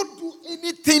did not do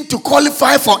anything to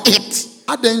qualify for it.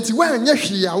 It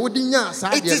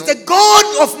is the God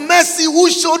of mercy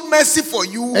who showed mercy for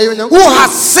you, who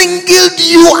has singled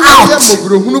you out.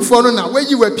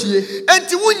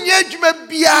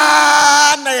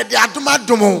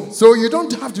 So you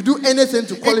don't have to do anything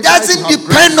to qualify. It doesn't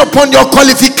depend upon your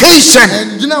qualification.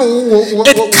 It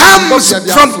comes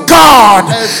from God.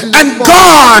 And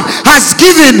God has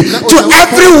given to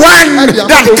everyone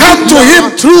that come to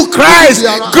him through Christ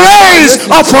grace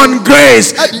upon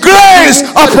grace. Grace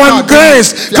upon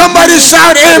grace. Somebody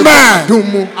shout amen.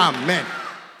 Amen.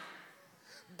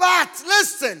 But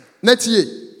listen,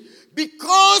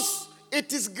 because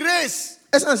it is grace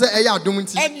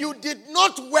and you did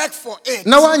not work for it,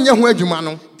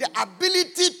 the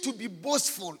ability to be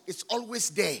boastful is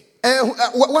always there.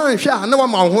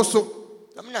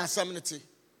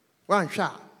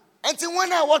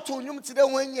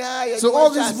 So all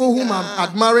these people whom I'm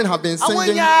admiring have been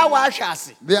singing.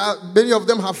 Many of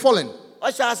them have fallen.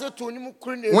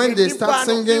 When they start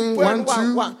singing 1,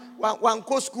 2,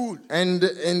 and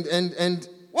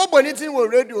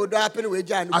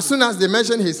as soon as they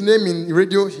mention his name in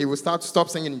radio, he will stop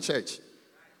singing in church.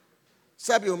 It's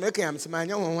not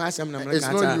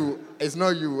you. It's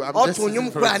not you. I'm just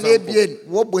saying for example.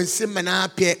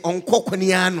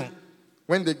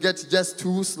 When they get just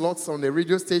 2 slots on a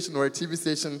radio station or a TV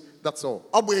station, that's all.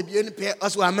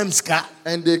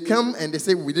 And they come and they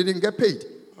say, we didn't get paid.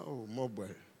 Oh, mobile.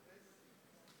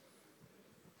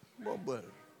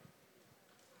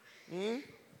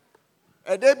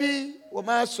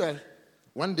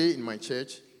 One day in my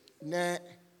church, I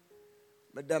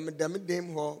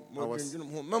was in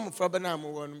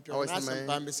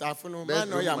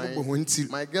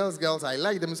my girls, I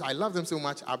like them. I love them so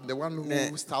much. I'm the one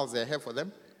who styles their hair for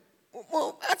them.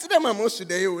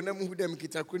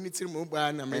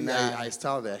 And I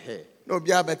style their hair.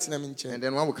 And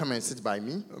then one will come and sit by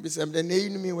me. And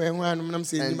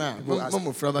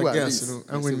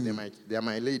they are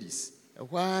my ladies.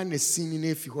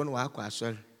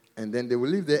 And then they will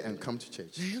leave there and come to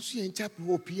church.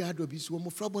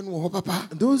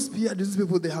 Those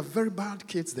people, they have very bad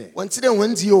kids there.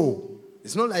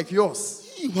 It's not like yours.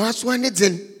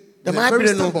 The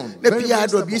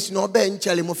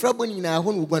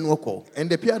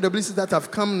PRWs that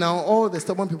have come now, all the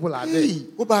stubborn people are there.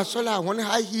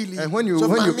 And when you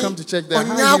come to church, the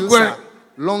high heels are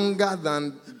longer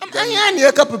than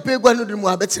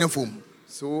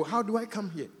so how do I come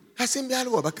here?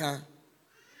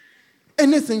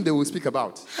 Anything they will speak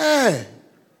about.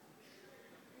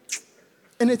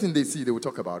 Anything they see, they will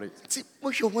talk about it.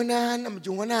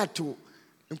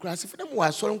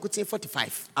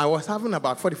 I was having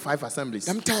about 45 assemblies.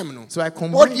 So I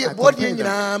combined them.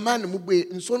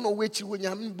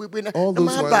 All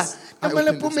those ones, I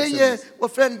opened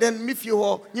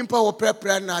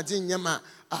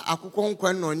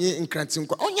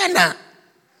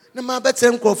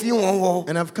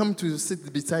and I've come to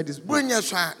sit beside this book.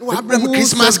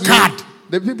 Christmas card.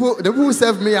 The people who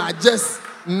serve me are just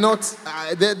not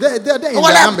they're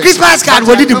in Christmas card.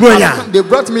 What did you bring? They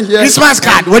brought me here. Christmas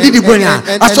card. What did you bring?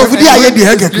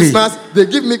 Christmas. They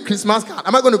give me Christmas card.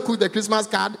 Am I going to cook the Christmas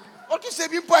card? What you say?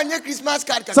 People are Christmas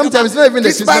card. Sometimes it's not even the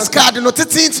Christmas card. No,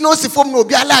 it's no form. No,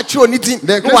 be allowed to anything.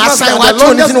 The Christmas card.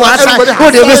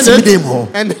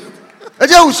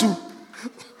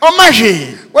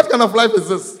 What kind of life is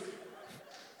this?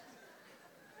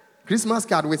 Christmas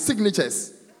card with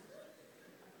signatures.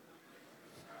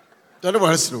 Don't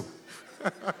know slow.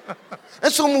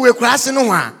 And so we crossing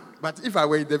one. But if I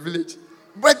were in the village,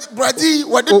 but brother,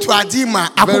 what did you adima?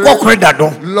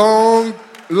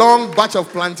 Long batch of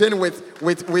plantain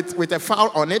with a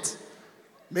fowl on it.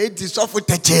 Made this off with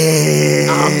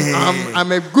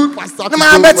I'm a good pastor. No,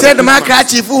 I'm better than my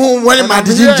catchy who went my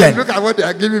ginger. Look at what they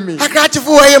are giving me. I catch you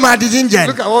for my ginger.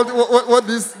 Look at what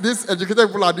these educated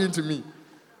people are doing to me.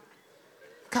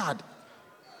 Card.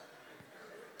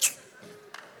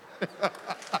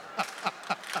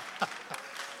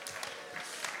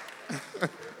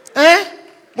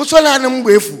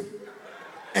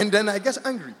 And then I get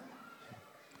angry.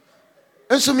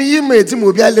 And so me made him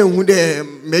be alone with the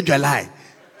major lie.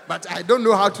 But I don't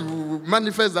know how to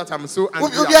manifest that I'm so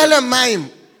angry.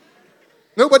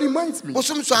 Nobody minds me. At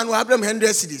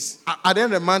the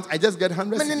end of the month, I just get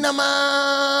 100 cedis.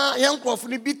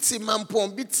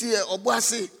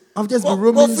 I've just been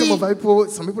roaming some of people.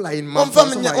 Some people are in Mount.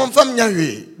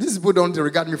 These people don't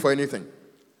regard me for anything.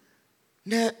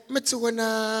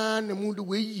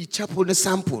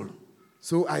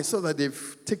 So I saw that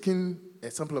they've taken a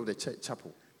sample of the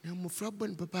chapel.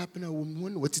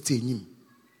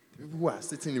 People who are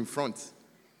sitting in front.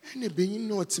 And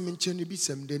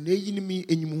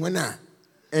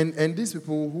these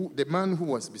people, the man who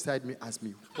was beside me asked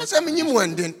me,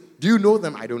 do you know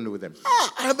them? I don't know them. You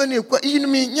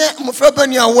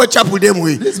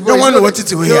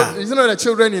know the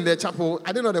children in the chapel?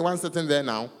 I don't know the one sitting there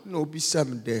now.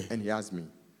 And he asked me.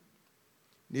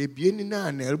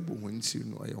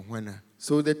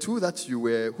 So the two that you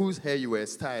were, whose hair you were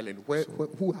styling,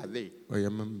 who are they?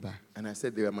 And I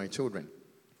said, they were my children.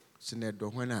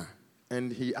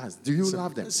 And he asked, do you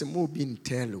love them? I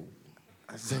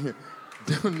said,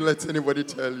 don't let anybody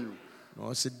tell you.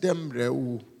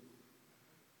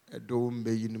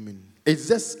 It's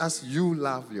just as you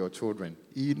love your children.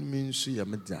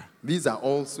 These are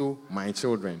also my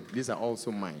children. These are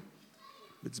also mine.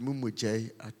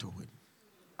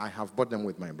 I have bought them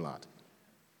with my blood.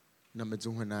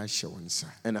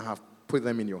 And I have put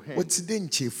them in your hands.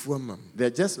 They're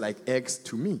just like eggs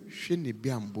to me.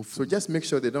 So just make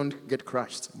sure they don't get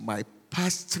crushed. My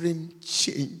pastoring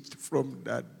changed from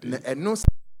that day. And no.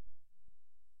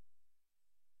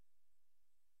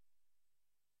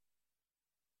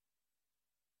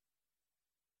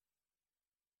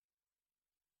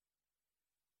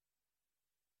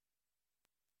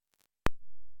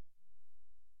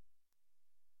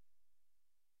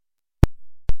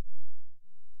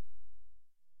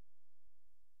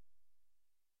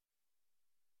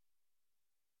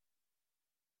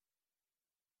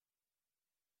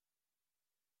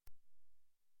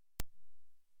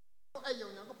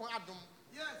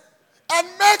 And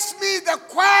makes me the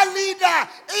choir leader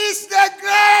is the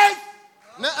grace.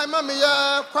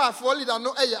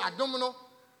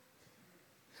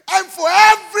 And for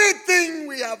everything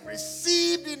we have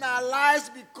received in our lives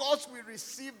because we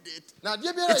received it,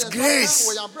 it's grace.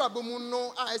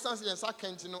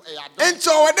 And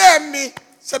so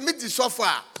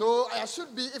I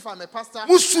should be, if I'm a pastor,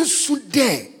 that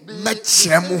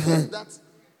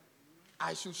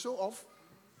I should show off.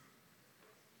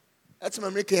 That's my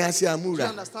making. Do you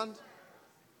understand?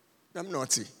 I'm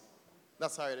naughty.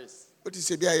 That's how it is. What you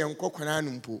say? Be a young coconut.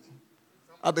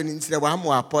 I've been into the one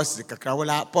more apostle.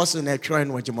 Kakrawala apostle na try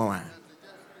and wajimowa.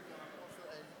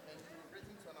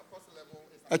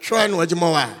 A try and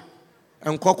wajimowa.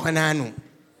 And coconut.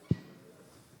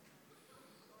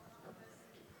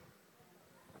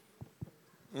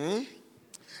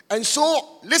 And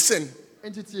so, listen.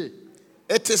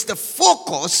 It is the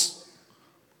focus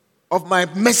of my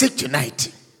message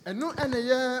tonight.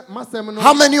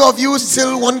 How many of you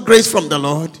still want grace from the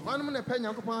Lord?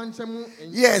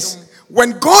 Yes.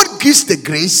 When God gives the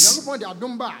grace,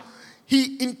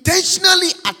 He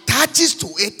intentionally attaches to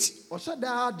it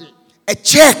a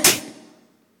check,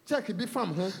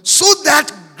 so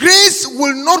that grace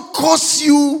will not cause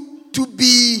you to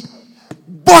be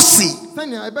bossy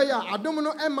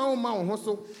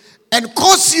and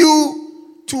cause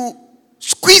you to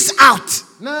squeeze out.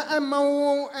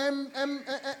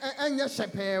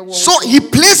 So He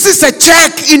places a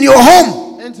check in your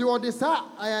home, so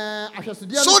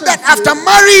that after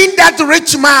marrying that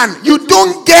rich man, you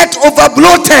don't get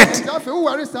overbloated.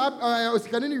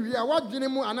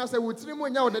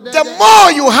 The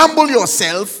more you humble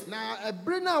yourself,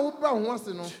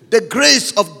 the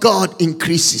grace of God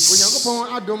increases.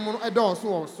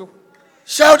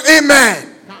 Shout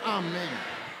amen. Amen.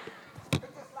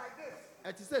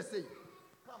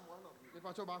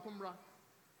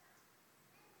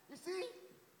 You see,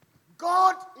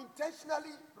 God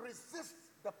intentionally resists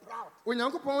the proud, but He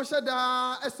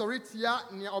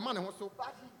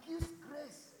gives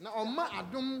grace.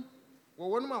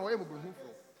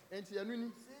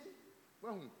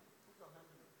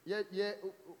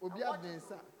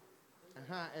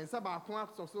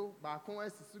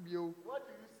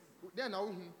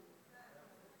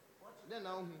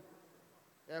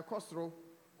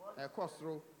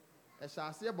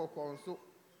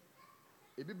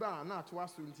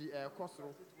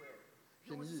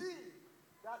 You see,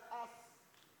 that as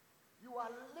you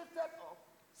are lifted up,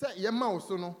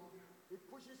 it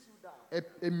pushes you down.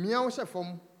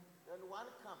 Then one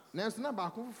comes. Anytime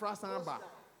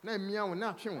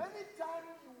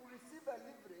you receive a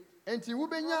leverage, the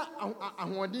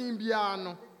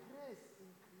grace increases.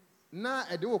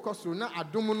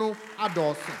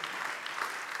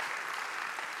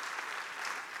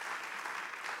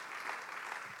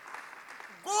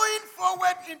 Going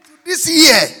forward into this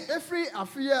year,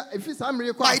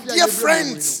 my dear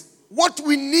friends, what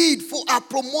we need for our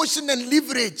promotion and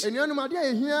leverage, the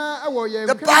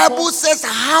Bible says,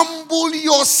 humble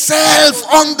yourself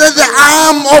under the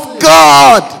arm of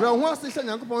God.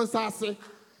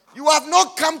 You have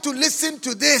not come to listen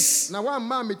to this,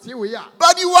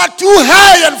 but you are too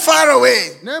high and far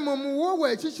away.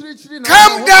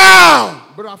 Come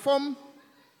down.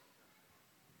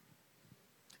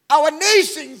 Our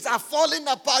nations are falling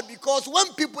apart because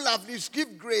when people have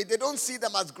received grace, they don't see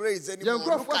them as grace anymore.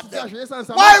 Look at them.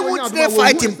 Why would they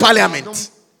fight in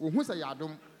parliament?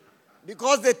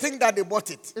 Because they think that they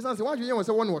bought it.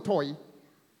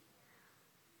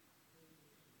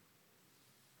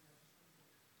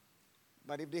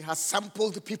 But if they have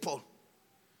sampled the people,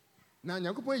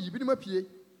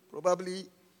 probably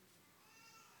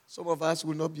some of us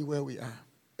will not be where we are.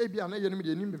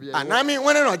 And I mean,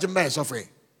 when I'm not suffering.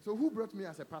 So who brought me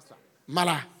as a pastor?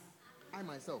 Mala. I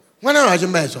myself.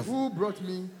 Who brought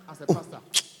me as a pastor?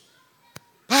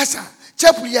 Pastor,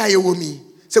 chapel ya yewomi.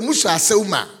 Se musu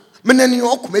aseuma. Menani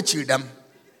okumechi dam.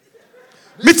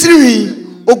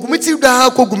 Mitiri ogumeti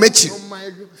da kogumechi.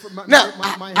 Na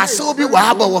asobi wa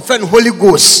haba wa friend Holy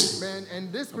Ghost.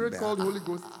 And this spirit called Holy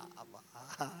Ghost.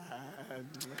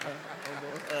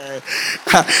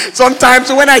 Sometimes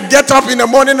when I get up in the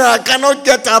morning and I cannot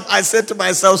get up, I say to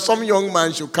myself, some young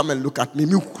man should come and look at me.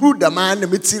 The man,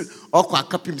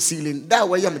 the ceiling. That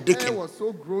way I'm digging. I was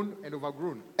so grown and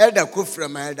overgrown. Elder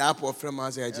Kufrem, Elder Apple from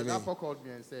us, Elder Apple called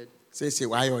me and said, say,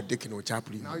 why are you digging or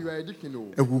chapel? Now you are a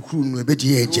digging. Next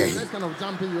kind of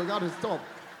jumping, you got to stop.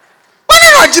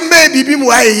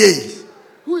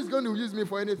 Who is going to use me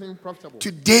for anything profitable?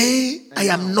 Today, I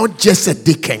am not just a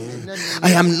deacon.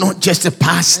 I am not just a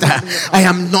pastor. I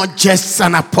am not just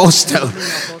an apostle.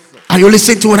 Are you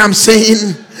listening to what I'm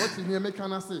saying?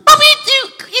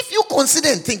 if you consider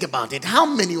and think about it, how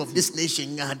many of this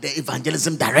nation are the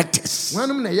evangelism directors?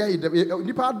 And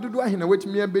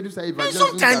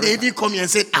sometimes they even come here and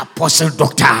say apostle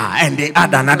doctor, and they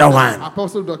add another one.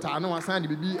 Apostle doctor,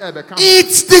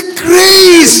 it's the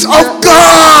grace of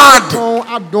God.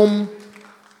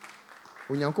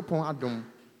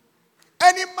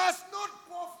 And it must not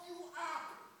puff you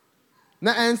up.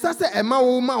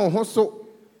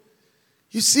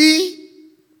 You see,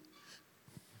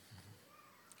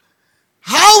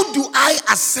 how do I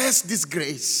assess this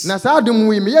grace? And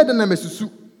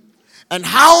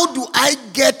how do I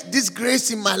get this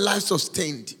grace in my life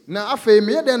sustained?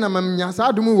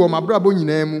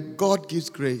 God gives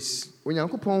grace,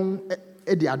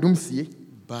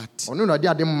 but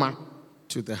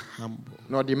to the humble.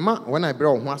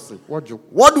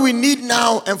 What we need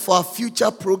now and for our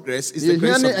future progress is the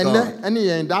grace of God.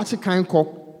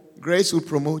 Grace will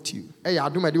promote you.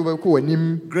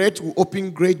 Grace will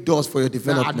open great doors for your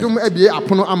development.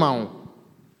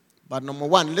 But number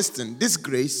one, listen, this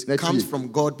grace comes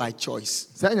from God by choice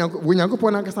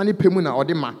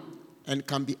and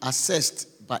can be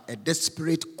assessed by a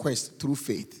desperate quest through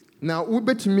faith. Lord,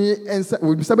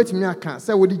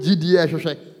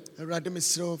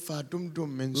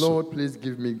 please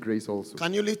give me grace also.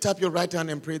 Can you lift up your right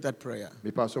hand and pray that prayer?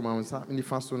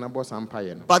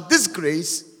 But this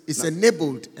grace is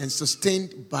enabled and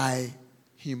sustained by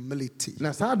humility.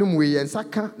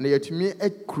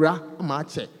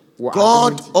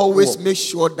 God always makes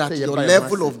sure that your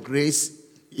level of grace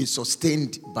is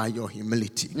sustained by your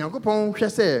humility.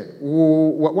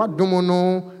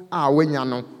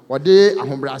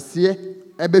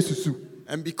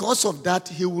 And because of that,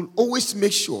 he will always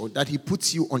make sure that he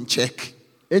puts you on check.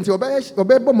 If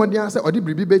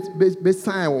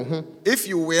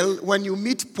you will, when you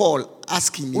meet Paul,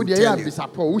 ask him. It's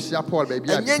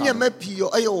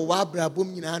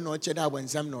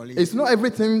not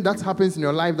everything that happens in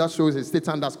your life that shows it's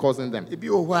Satan that's causing them.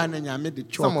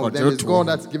 Some of them is God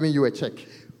that's giving you a check.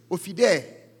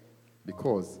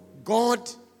 Because God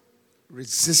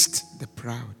resists the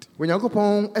proud. And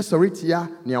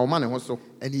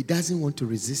he doesn't want to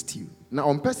resist you.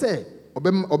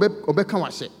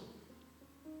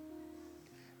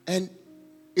 And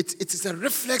it is a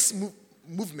reflex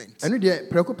movement.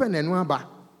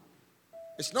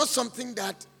 It's not something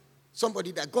that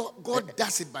somebody that God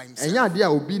does it by himself. It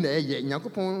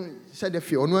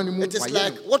is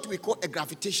like what we call a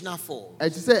gravitational fall.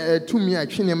 Whether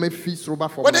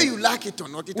you like it or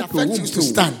not, it affects you to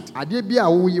stand.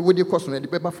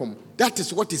 That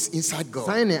is what is inside God.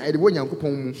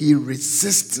 He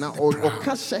resists the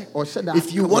proud.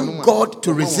 If you want God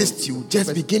to resist you,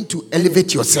 just begin to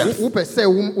elevate yourself. He'll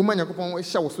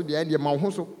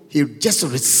just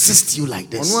resist you like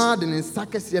this.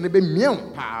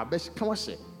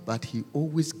 But he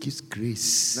always gives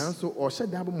grace to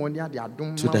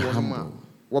the humble.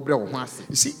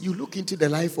 You see, you look into the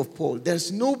life of Paul.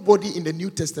 There's nobody in the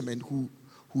New Testament who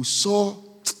saw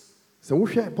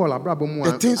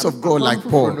the things of God like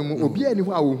Paul.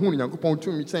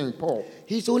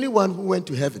 He's the only one who went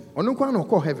to heaven.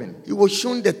 He was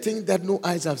shown the things that no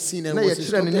eyes have seen and was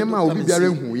instructed to come and see.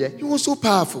 He was so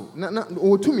powerful.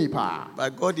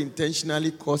 But God intentionally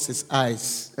caused his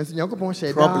eyes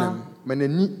problem.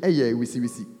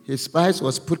 His spies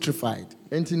was putrefied.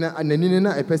 And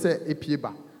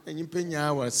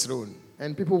was thrown.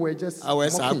 And people were just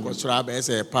mocking him.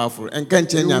 Powerful. And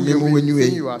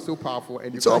you are so powerful.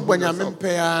 And so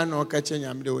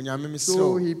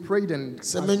he prayed and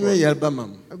asked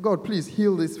God, please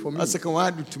heal this for me. Please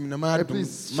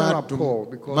shut up, Paul,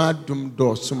 because I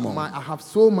have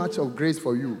so much of grace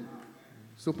for you.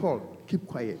 So Paul, keep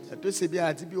quiet. So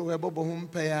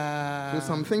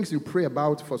some things you pray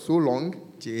about for so long,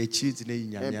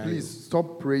 and please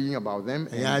stop praying about them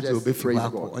and just praise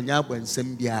God.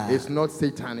 It's not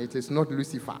Satan, it is not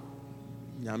Lucifer.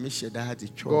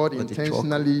 God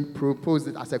intentionally proposed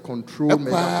it as a control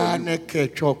measure for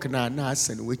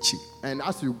you. And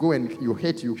as you go and you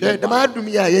hate, you hate back.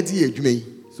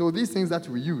 So these things that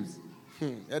we use.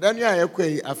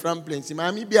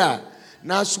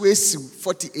 Now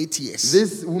 48 years.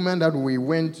 This woman that we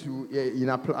went to in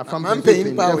a farm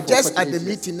just at the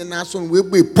meeting, the nation will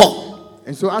be poor.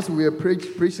 And so as we were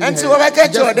preaching, and so I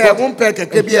catch you there, won't pack a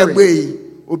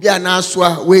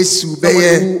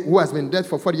someone who has been dead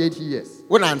for 48 years.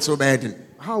 When I'm so bad,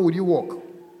 how would you walk?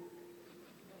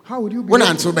 How would you be? When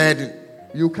I'm so bad,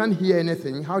 you can't hear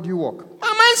anything. How do you walk?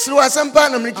 My mind's slow as I'm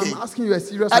asking you a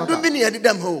serious matter. I don't mean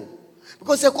them home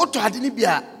because I go to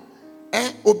Adinibia.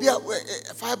 Some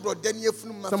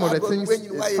of the things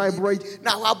is fibroid.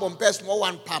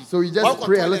 So you just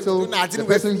pray a little, the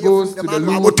person goes to the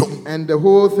loo, and the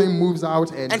whole thing moves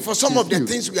out. And for some of the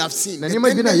things we have seen, the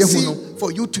tendency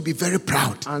for you to be very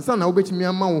proud.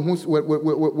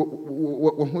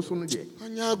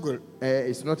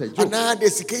 It's not a joke.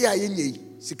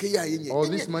 All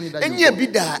this money that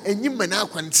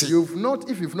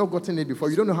if you've not gotten it before,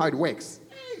 you don't know how it works.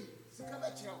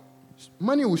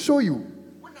 Money will show you.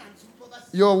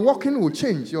 Your walking will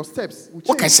change. Your steps will change.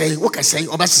 What I say? And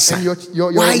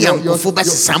your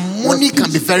money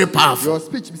can be very powerful. Your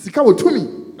speech will to me.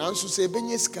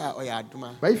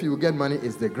 But if you get money,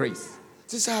 it's the grace.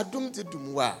 So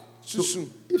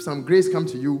if some grace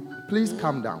comes to you, please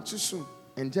calm down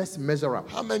and just measure up.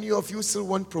 How many of you still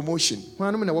want promotion?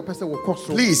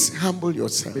 Please humble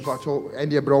yourself.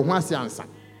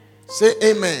 Say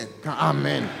amen.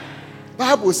 Amen.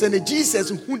 Bible says Jesus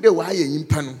who the why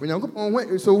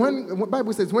so when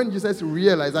Bible says when Jesus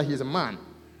realized that he's a man,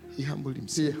 he humbled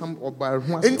himself. He humbled by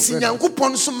do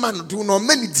no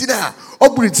many dida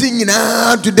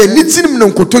to the nitim no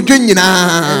kotojo nyina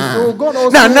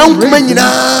na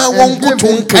nyina won koto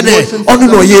nkane onu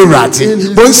no ye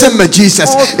rati bon say Jesus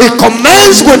it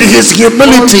commends with his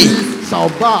humility.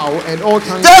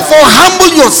 Therefore,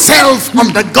 humble yourself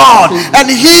unto God, and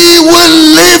He will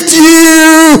lift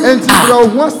you.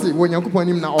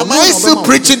 Am I still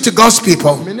preaching to God's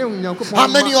people? How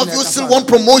many of you still want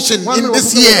promotion in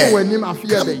this year?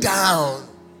 Come down.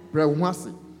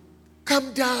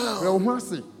 Come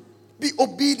down. Be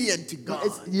obedient to God.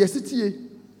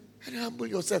 And humble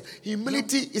yourself.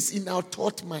 Humility is in our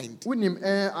thought mind.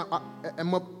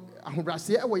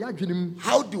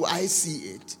 How do I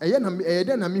see it? By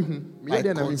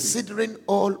considering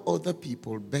all other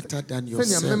people better than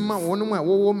yourself.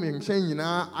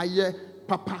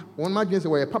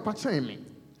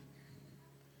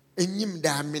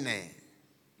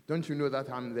 Don't you know that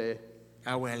I'm there?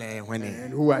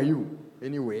 And who are you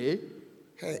anyway?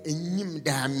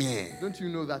 Don't you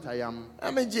know that I am?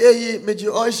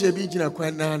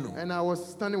 And I was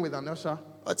standing with an usher.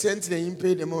 And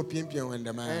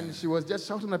she was just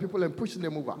shouting at people and pushing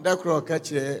them over.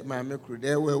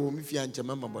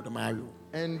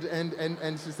 And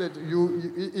she said,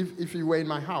 if you were in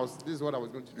my house, this is what I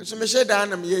was going to do.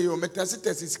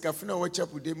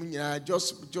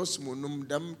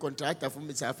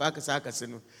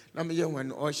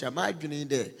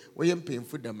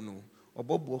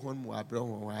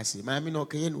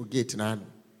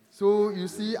 So you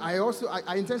see, I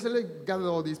intentionally gathered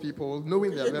all these people,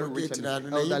 knowing they're very rich and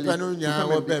elderly, to come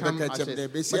and become ushers.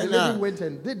 But the lady went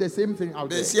and did the same thing out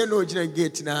there. And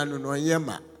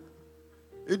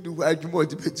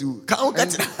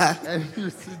you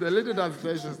see, the lady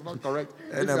downstairs is not correct.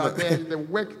 The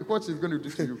work, what she's going to do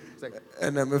to you. Like,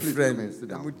 and I'm a friend. I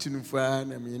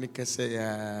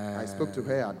spoke to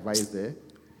her, advised her.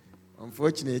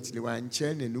 Unfortunately,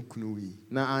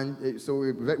 now, and so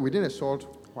within a short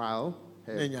while,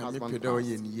 her husband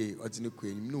passed.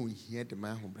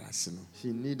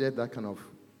 She needed that kind of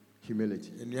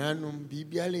humility.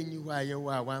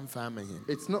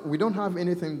 It's not. We don't have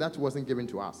anything that wasn't given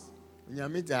to us.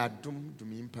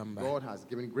 God has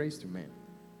given grace to men.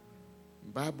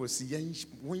 Bible says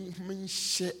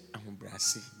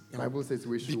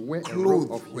we should wear a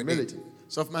robe of humility.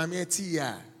 So,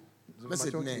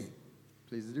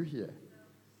 please do here.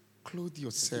 Clothe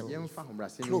yourself.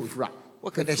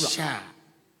 What can they share?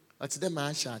 What's the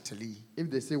man shatterly?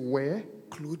 If they say where,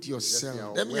 clothe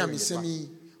yourself. Let me have me.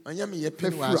 I am a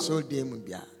penny so damn.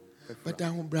 But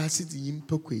I will brass it in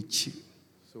Poquich.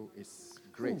 So it's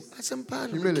grace.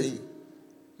 Humility.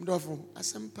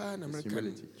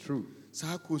 Humility. True.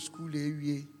 Sako school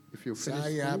area. If you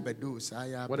finish school,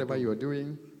 whatever you are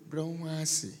doing,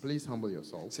 please humble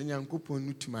yourself.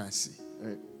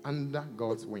 Under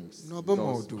God's wings.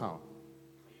 God's power.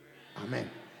 Amen.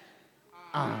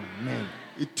 Amen.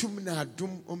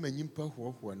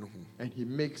 And He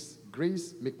makes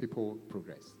grace make people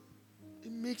progress.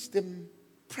 It makes them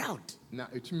proud.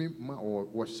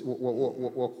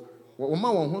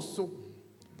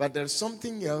 But there's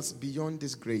something else beyond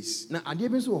this grace.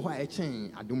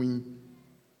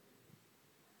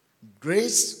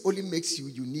 Grace only makes you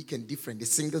unique and different. It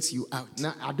singles you out.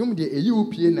 But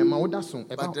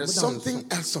there's something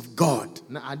else of God.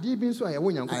 I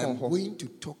am going to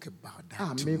talk about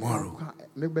that tomorrow.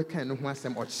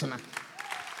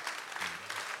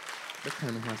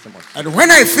 And when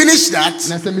I finish that,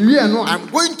 I'm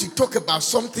going to talk about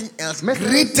something else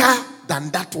greater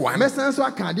than that one.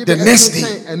 The next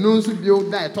day.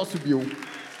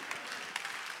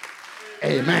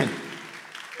 Amen.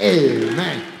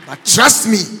 Amen. But trust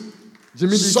me,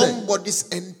 somebody's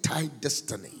entire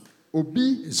destiny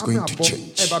is going to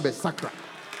change.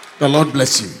 The Lord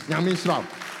bless you.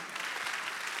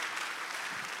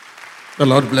 The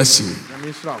Lord bless you.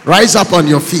 Rise up on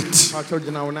your feet.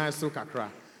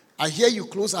 I hear you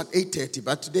close at 8:30,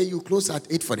 but today you close at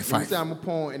 8:45.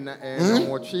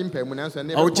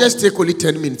 I will just take only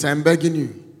 10 minutes. I'm begging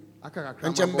you.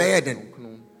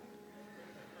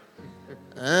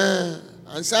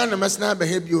 And sana masna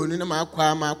behavior ni na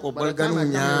makwa mako bolganu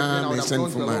nya me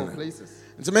send for man.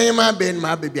 Nti me ma ben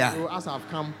ma bebia. So as I've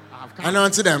come, I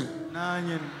answer them.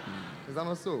 Is that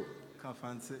not so?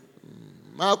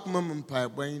 Makuma mpa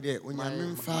boy de onyame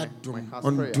mfa dum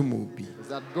ondum obi. Is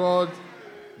that God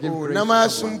give grace? Na ma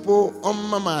sumpo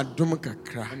omma ma dum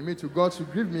kakra. And me to God to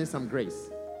give me some grace.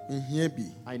 Here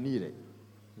be. I need it.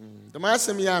 The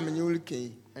masem ya me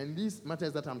nyulke. And these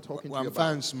matters that I'm talking to you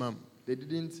about, they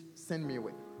didn't send me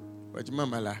away. But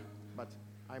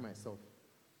I myself,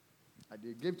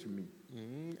 they gave to me.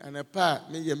 And a part,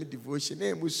 me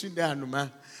devotion, we sit down, ma.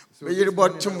 We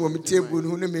bought some woman table,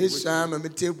 who made some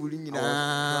and table in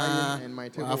and my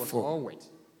table was all wet.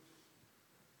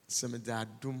 Some of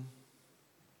that doom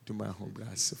to my home.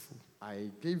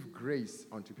 I gave grace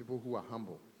unto people who are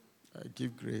humble. I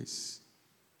give grace.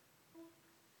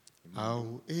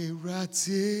 Au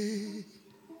erate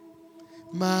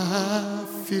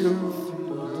Matthew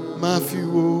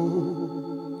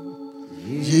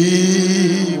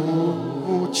Ye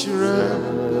uchre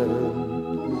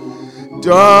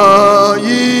Do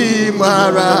ye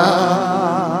mara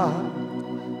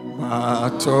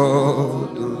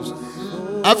Matodos.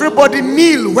 Everybody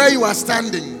kneel where you are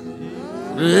standing.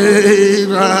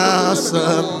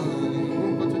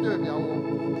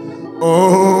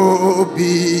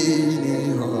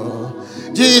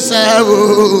 Jesus,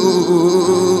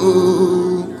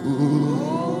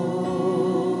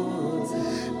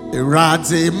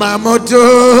 Irate Mamoto,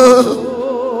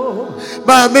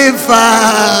 Bami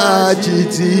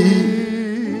Fajiti,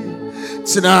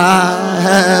 Tina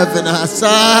Heaven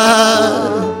Asa,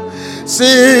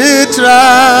 Sitra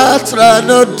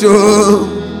Tranoto,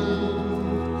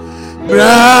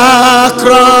 Brakronesre.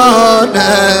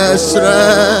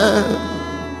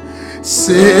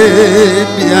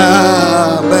 Senya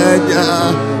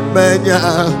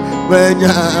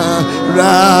benya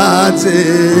rati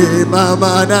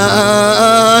mamana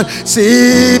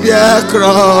sibia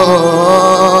kro.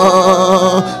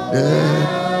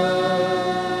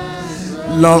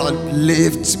 Lord,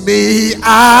 lift me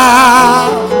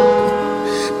up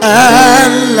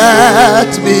and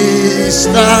let me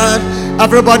stand.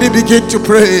 Everybody begin to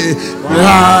pray.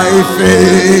 My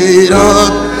faith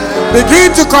on.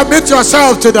 Begin to commit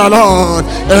yourself to the Lord.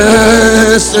 A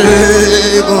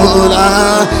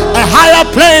higher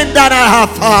plane that I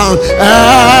have found. A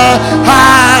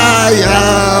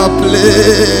higher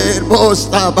plane.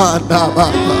 Most that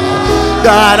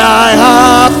I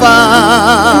have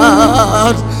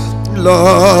found.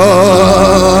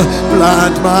 Lord,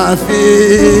 plant my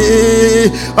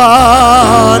feet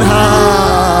on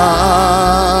high.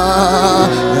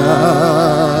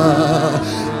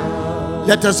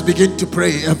 Let us begin to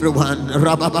pray, everyone.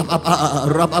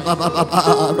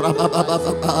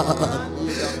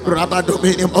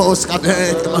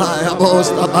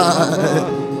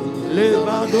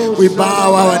 We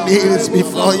bow our knees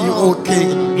before you, O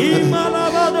King.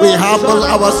 We humble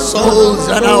our souls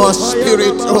and our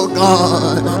spirit, O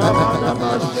God.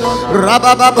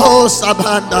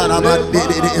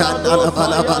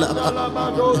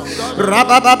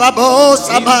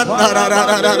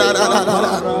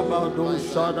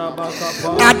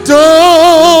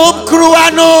 Adom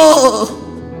Kruano,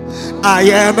 I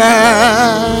am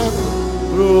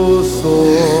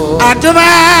Adom, I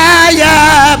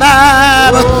am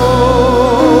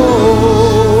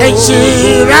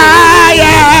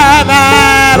Echiraya,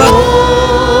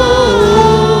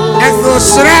 and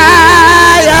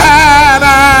Gusraya,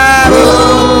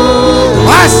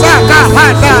 Wasaka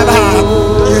Hataba,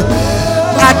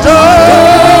 Adom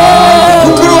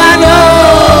Kruano,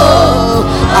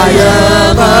 I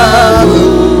am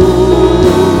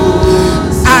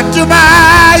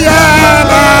Adumaya,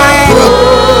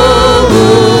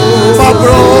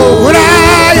 Fabro,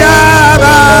 Uraya,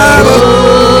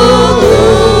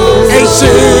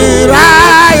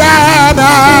 Echiraya,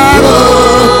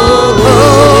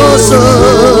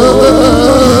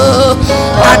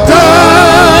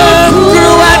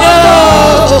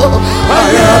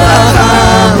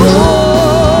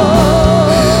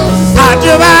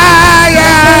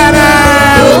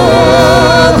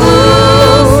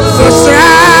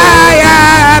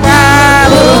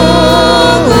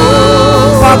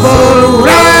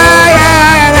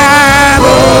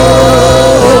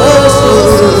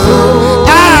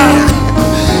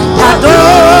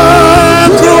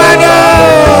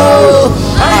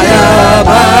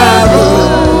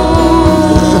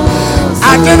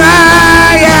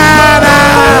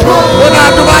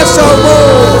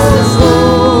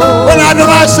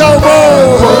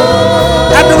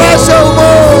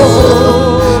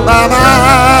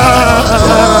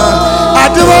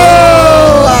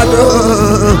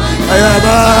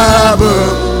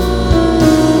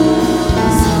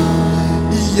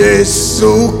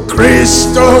 Yesu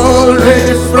Kristo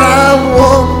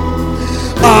refrawo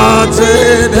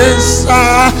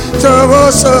atenesa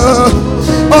toboso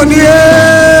onye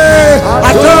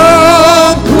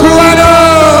atom kuano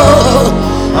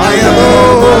ayamo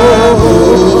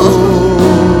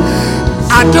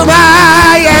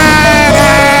atumaya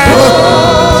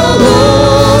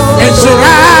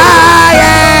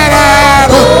ensuraya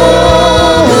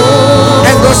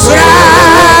engosraya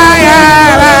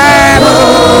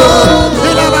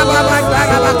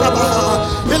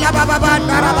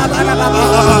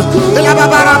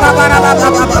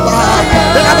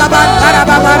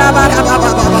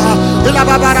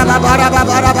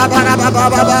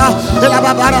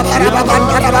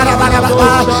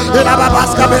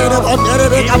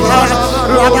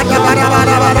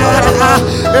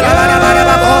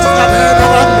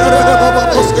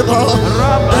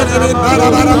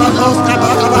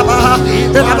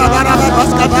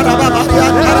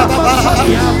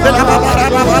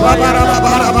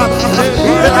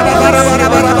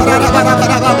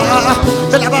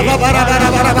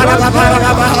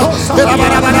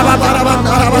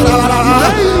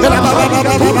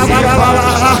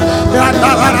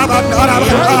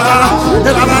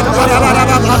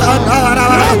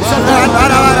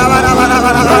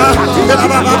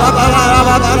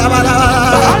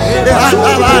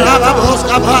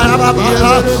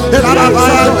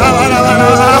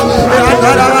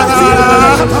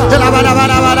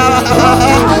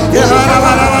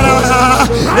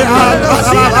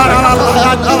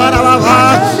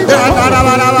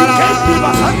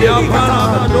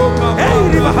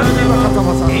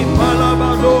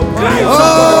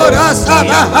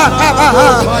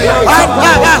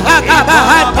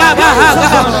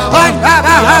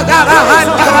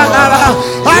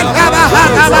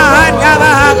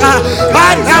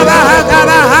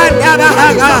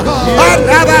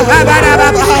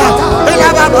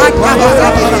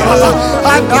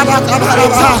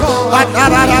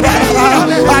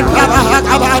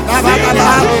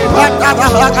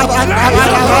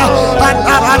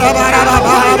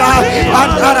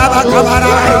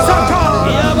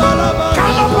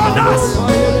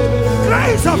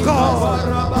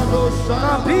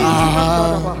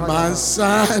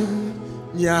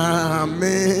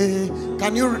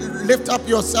Can you lift up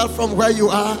yourself from where you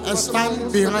are and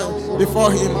stand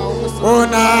before him?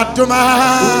 Ona tuma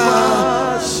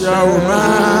shauma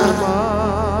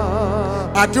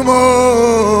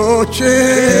atumo chiriamo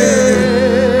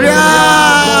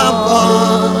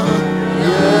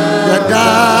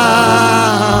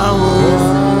yadawo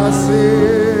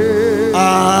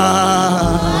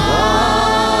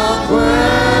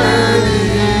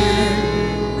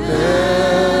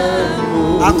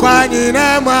akwani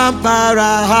na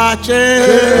mampara hache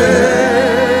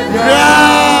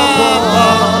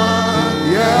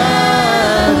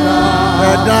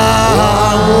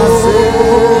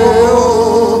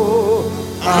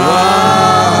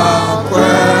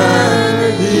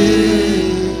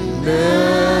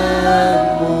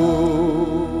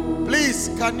Please,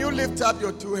 can you lift up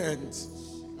your two hands?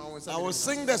 I will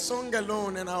sing the song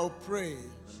alone and I will pray.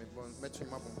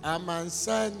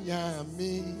 Amansanya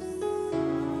mi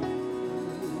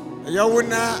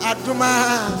Yawuna atuma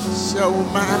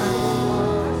shauma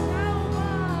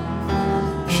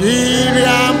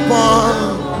Shiriampo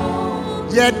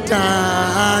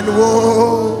yetanwo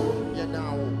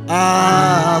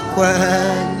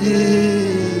akwanyi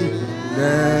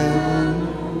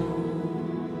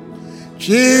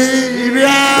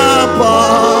Shiriampo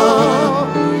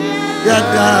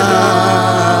yetanwo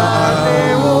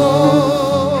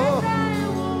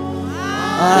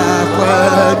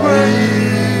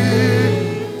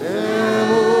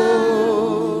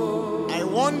I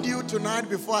warned you tonight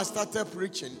before I started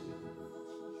preaching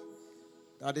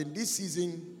that in this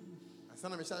season,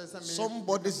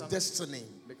 somebody's destiny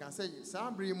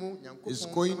is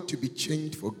going to be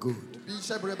changed for good.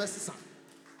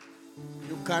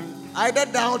 You can either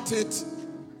doubt it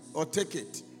or take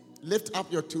it. Lift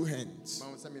up your two hands.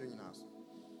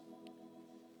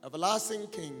 Everlasting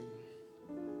King,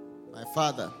 my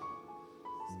Father,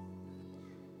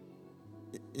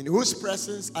 in whose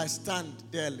presence I stand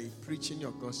daily preaching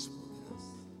your gospel.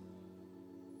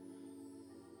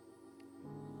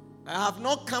 I have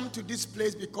not come to this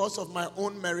place because of my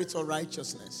own merit or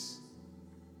righteousness,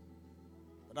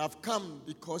 but I've come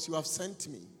because you have sent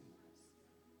me.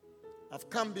 I've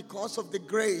come because of the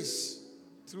grace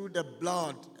through the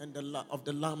blood and of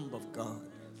the Lamb of God.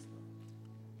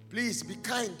 Please be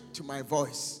kind to my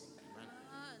voice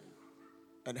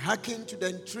and hearken to the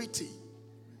entreaty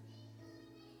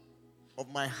of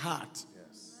my heart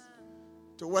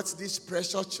towards these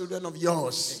precious children of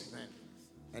yours.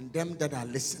 and them that are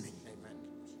listening. Amen.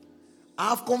 I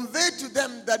have conveyed to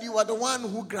them that you are the one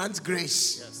who grants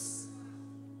grace. Yes.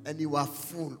 And you are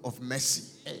full of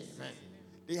mercy. Amen.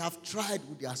 They have tried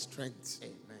with their strength.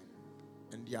 Amen.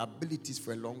 And their abilities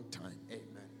for a long time.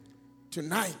 Amen.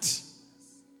 Tonight,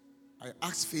 I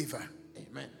ask favor.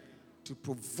 Amen. To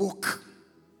provoke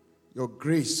your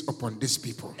grace upon these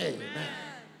people. Amen.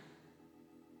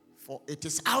 For it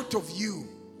is out of you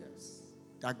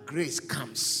that grace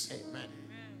comes. Amen.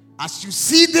 As you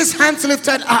see these hands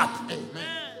lifted up,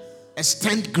 amen,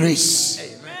 extend grace.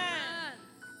 Amen.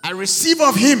 I receive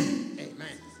of him. Amen.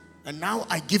 And now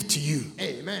I give to you.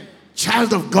 Amen.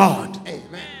 Child of God.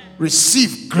 Amen.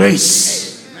 Receive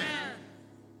grace. Amen.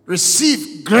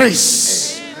 Receive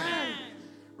grace. Amen.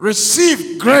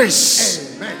 Receive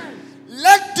grace. Amen.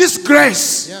 Let this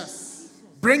grace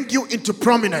bring you into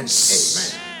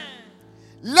prominence. Amen.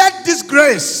 Let this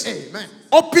grace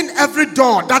open every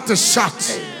door that is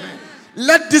shut. Amen.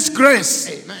 Let this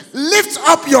grace lift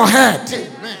up your head.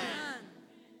 Amen.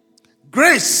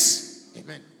 Grace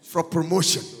for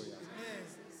promotion.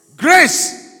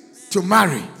 Grace to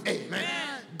marry. Amen.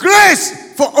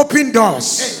 Grace for open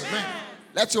doors. Amen.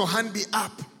 Let your hand be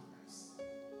up.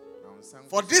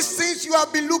 For these things you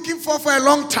have been looking for a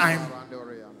long time,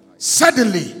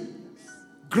 suddenly,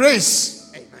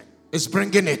 grace is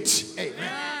bringing it.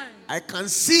 Amen. I can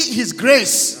see his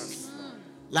grace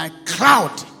like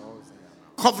cloud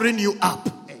covering you up.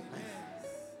 Amen.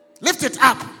 Lift it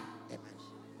up. Amen.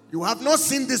 You have not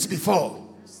seen this before.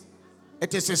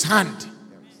 It is his hand.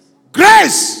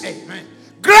 Grace. Amen.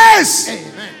 Grace.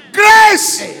 Amen.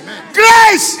 Grace. Amen.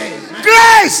 Grace. Amen.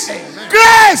 Grace. Amen.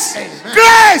 Grace. Amen.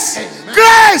 Grace. Amen.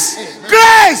 Grace. Amen.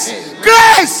 Grace. Amen.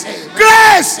 Grace. Amen.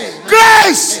 Grace. Amen.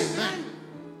 Grace. Amen.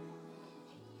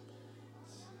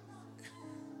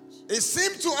 It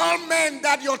seems to all men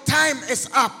that your time is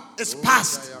up, is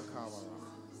past.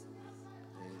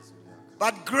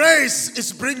 But grace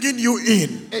is bringing you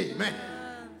in. Amen.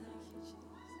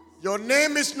 Your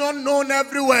name is not known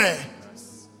everywhere.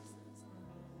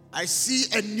 I see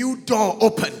a new door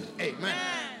open. Amen.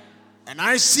 And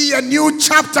I see a new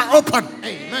chapter open.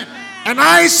 Amen. And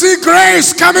I see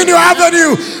grace coming your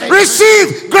avenue. Amen.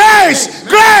 Receive grace, amen.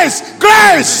 Grace,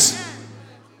 grace. Amen.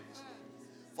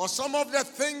 For some of the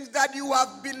things that you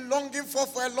have been longing for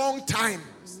a long time,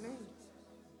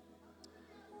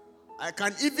 I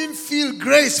can even feel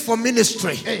grace for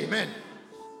ministry. Amen.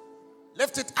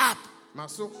 Lift it up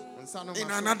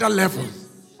in another level.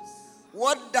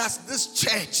 What does this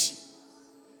church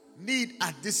need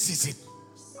at this season?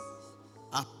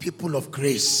 Are people of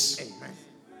grace. Amen.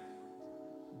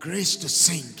 Grace to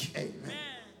sing. Amen.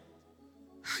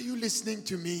 Are you listening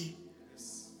to me?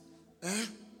 Eh?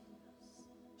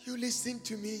 You listening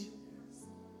to me?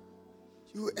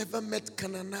 You ever met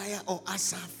Kananiah or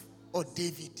Asaph or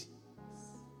David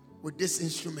with these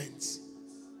instruments?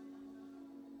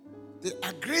 There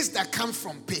are grace that come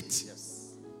from pit.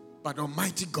 Yes. But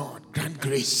Almighty God grant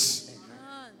grace.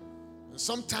 Amen.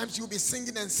 Sometimes you'll be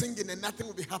singing and singing and nothing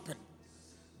will be happening.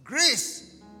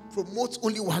 Grace promotes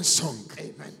only one song.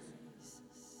 Amen.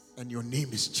 And your name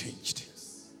is changed.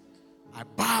 I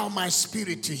bow my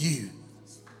spirit to you.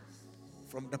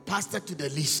 From the pastor to the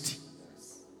least.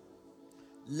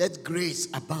 Let grace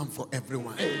abound for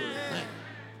everyone. Amen.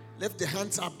 Lift the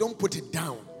hands up. Don't put it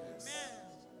down.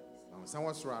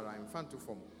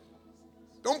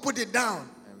 Don't put it down.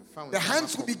 The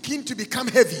hands will begin to become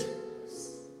heavy.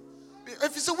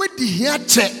 If you say, where did he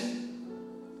check?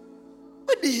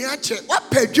 Where did he check? What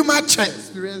paid you my check?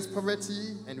 Experience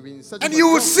poverty and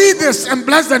you will see this and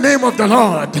bless the name of the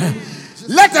Lord.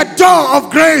 Let the door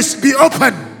of grace be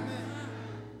open.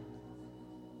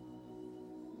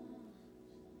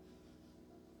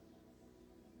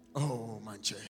 Oh, my chair.